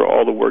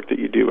the work that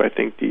you do. I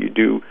think that you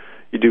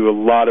do a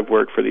lot of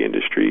work for the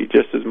industry,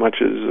 just as much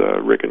as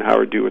Rick and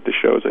Howard do with the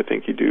shows. I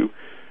think you do.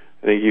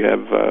 I think you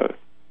have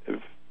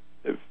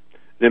an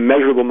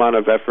immeasurable amount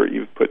of effort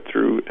you've put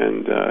through,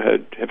 and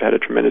have had a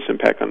tremendous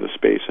impact on the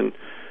space. And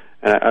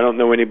I don't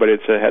know anybody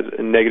that has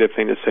a negative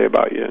thing to say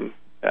about you. And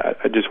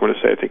I just want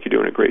to say I think you're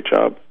doing a great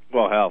job.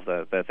 Well, hell,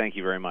 thank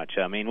you very much.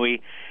 I mean,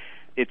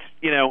 a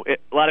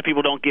lot of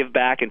people don't give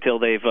back until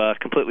they've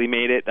completely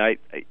made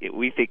it.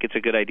 We think it's a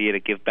good idea to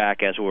give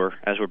back as we're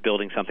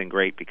building something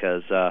great,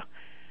 because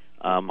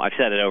I've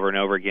said it over and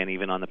over again,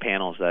 even on the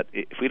panels, that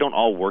if we don't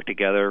all work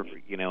together,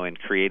 and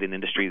create an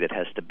industry that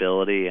has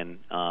stability and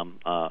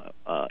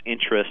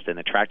interest and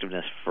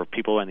attractiveness for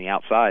people on the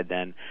outside,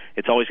 then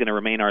it's always going to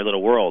remain our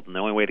little world. And the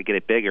only way to get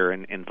it bigger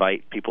and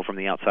invite people from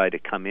the outside to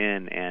come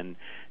in and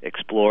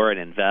explore and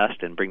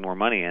invest and bring more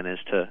money in is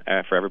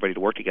for everybody to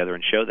work together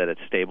and show that it's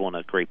stable and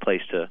a great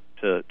place to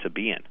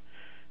be in.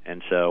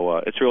 And so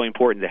it's really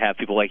important to have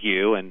people like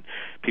you and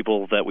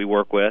people that we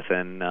work with,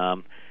 and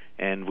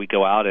we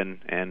go out and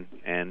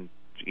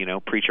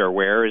preach our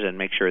wares and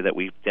make sure that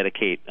we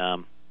dedicate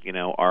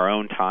our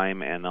own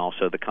time and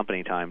also the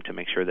company time to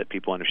make sure that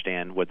people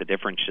understand what the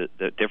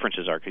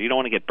differences are, because you don't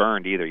want to get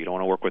burned either. You don't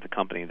want to work with a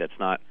company that's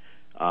not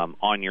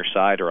on your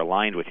side or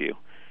aligned with you.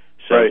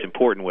 So It's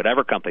important,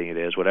 whatever company it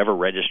is, whatever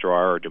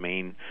registrar or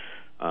domain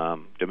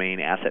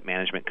asset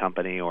management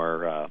company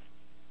or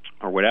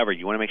whatever,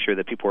 you want to make sure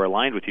that people are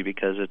aligned with you,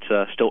 because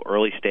it's still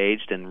early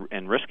staged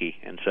and risky.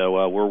 And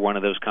so we're one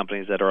of those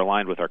companies that are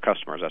aligned with our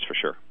customers, that's for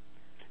sure.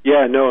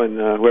 Yeah, no, and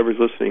whoever's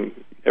listening,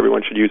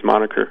 everyone should use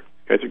Moniker.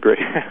 You guys are great.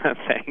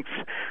 Thanks.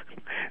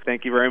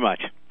 Thank you very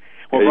much.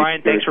 Well,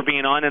 Brian, thanks for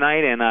being on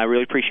tonight, and I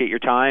really appreciate your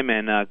time,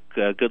 and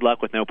good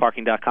luck with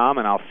noparking.com,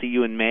 and I'll see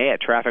you in May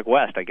at Traffic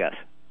West, I guess.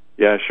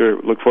 Yeah,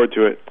 sure. Look forward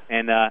to it.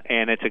 And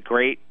it's a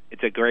great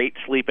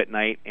sleep at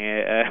night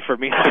for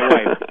me and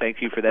my wife.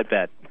 Thank you for that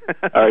bet.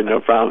 All right,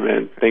 no problem,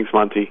 man. Thanks,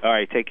 Monty. All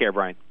right, take care,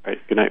 Brian. All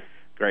right, good night.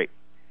 Great.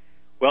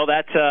 Well,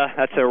 that's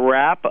a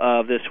wrap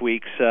of this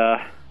week's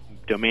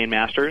Domain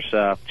Masters.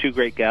 Two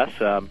great guests.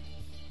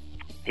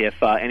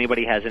 If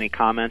anybody has any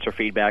comments or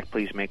feedback,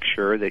 please make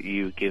sure that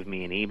you give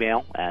me an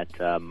email at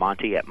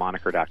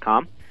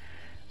monty@moniker.com.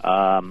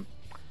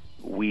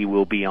 We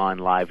will be on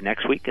live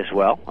next week as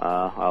well.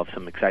 I'll have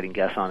some exciting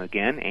guests on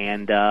again.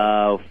 And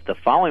the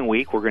following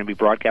week, we're going to be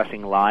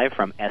broadcasting live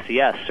from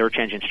SES, Search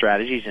Engine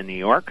Strategies in New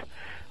York.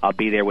 I'll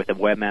be there with the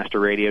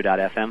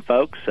webmasterradio.fm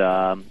folks,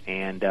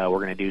 and we're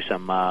going to do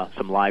some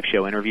live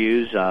show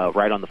interviews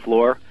right on the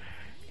floor.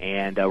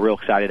 And real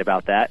excited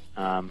about that.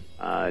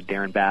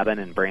 Darren Babin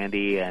and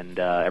Brandy and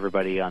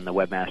everybody on the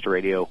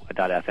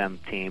webmasterradio.fm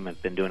team have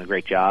been doing a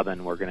great job,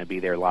 and we're going to be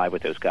there live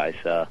with those guys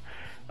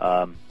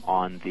on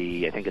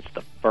I think it's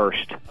the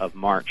 1st of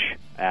March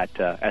at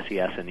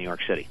SES in New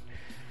York City.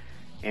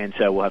 And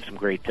so we'll have some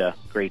great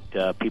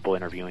people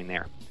interviewing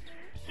there.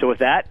 So with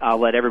that, I'll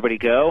let everybody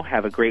go.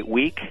 Have a great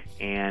week,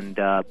 and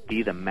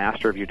be the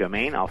master of your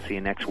domain. I'll see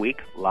you next week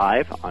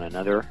live on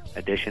another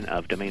edition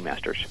of Domain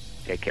Masters.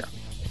 Take care.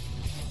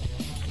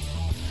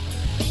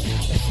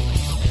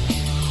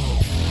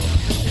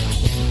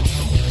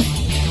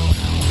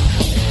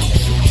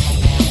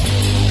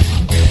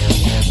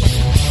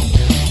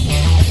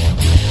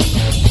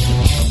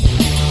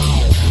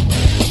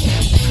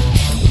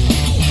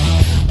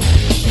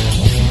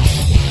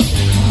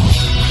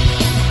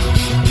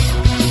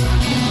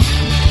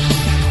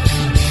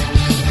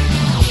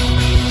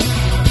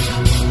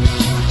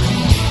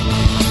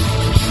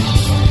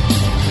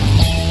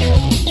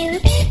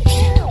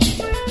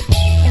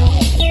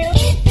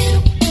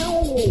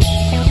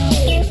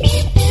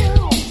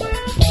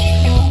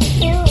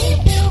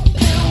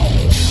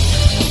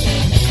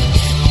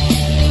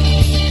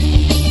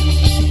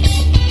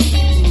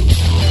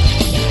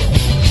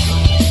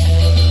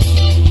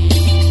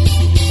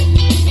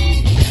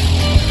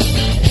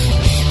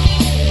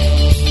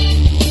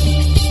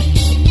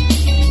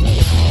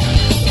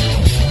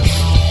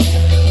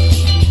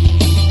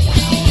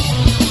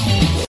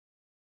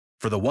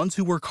 the ones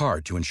who work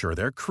hard to ensure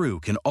their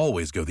crew can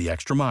always go the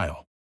extra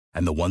mile,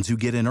 and the ones who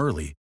get in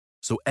early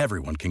so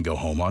everyone can go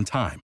home on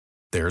time,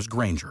 there's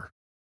Grainger,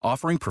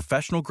 offering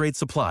professional-grade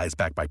supplies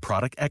backed by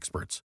product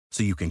experts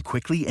so you can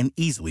quickly and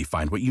easily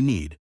find what you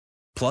need.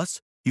 Plus,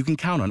 you can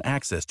count on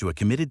access to a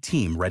committed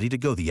team ready to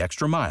go the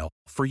extra mile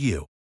for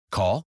you.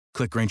 Call,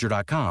 click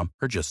Grainger.com,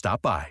 or just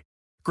stop by.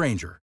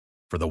 Grainger,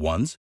 for the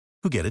ones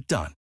who get it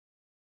done.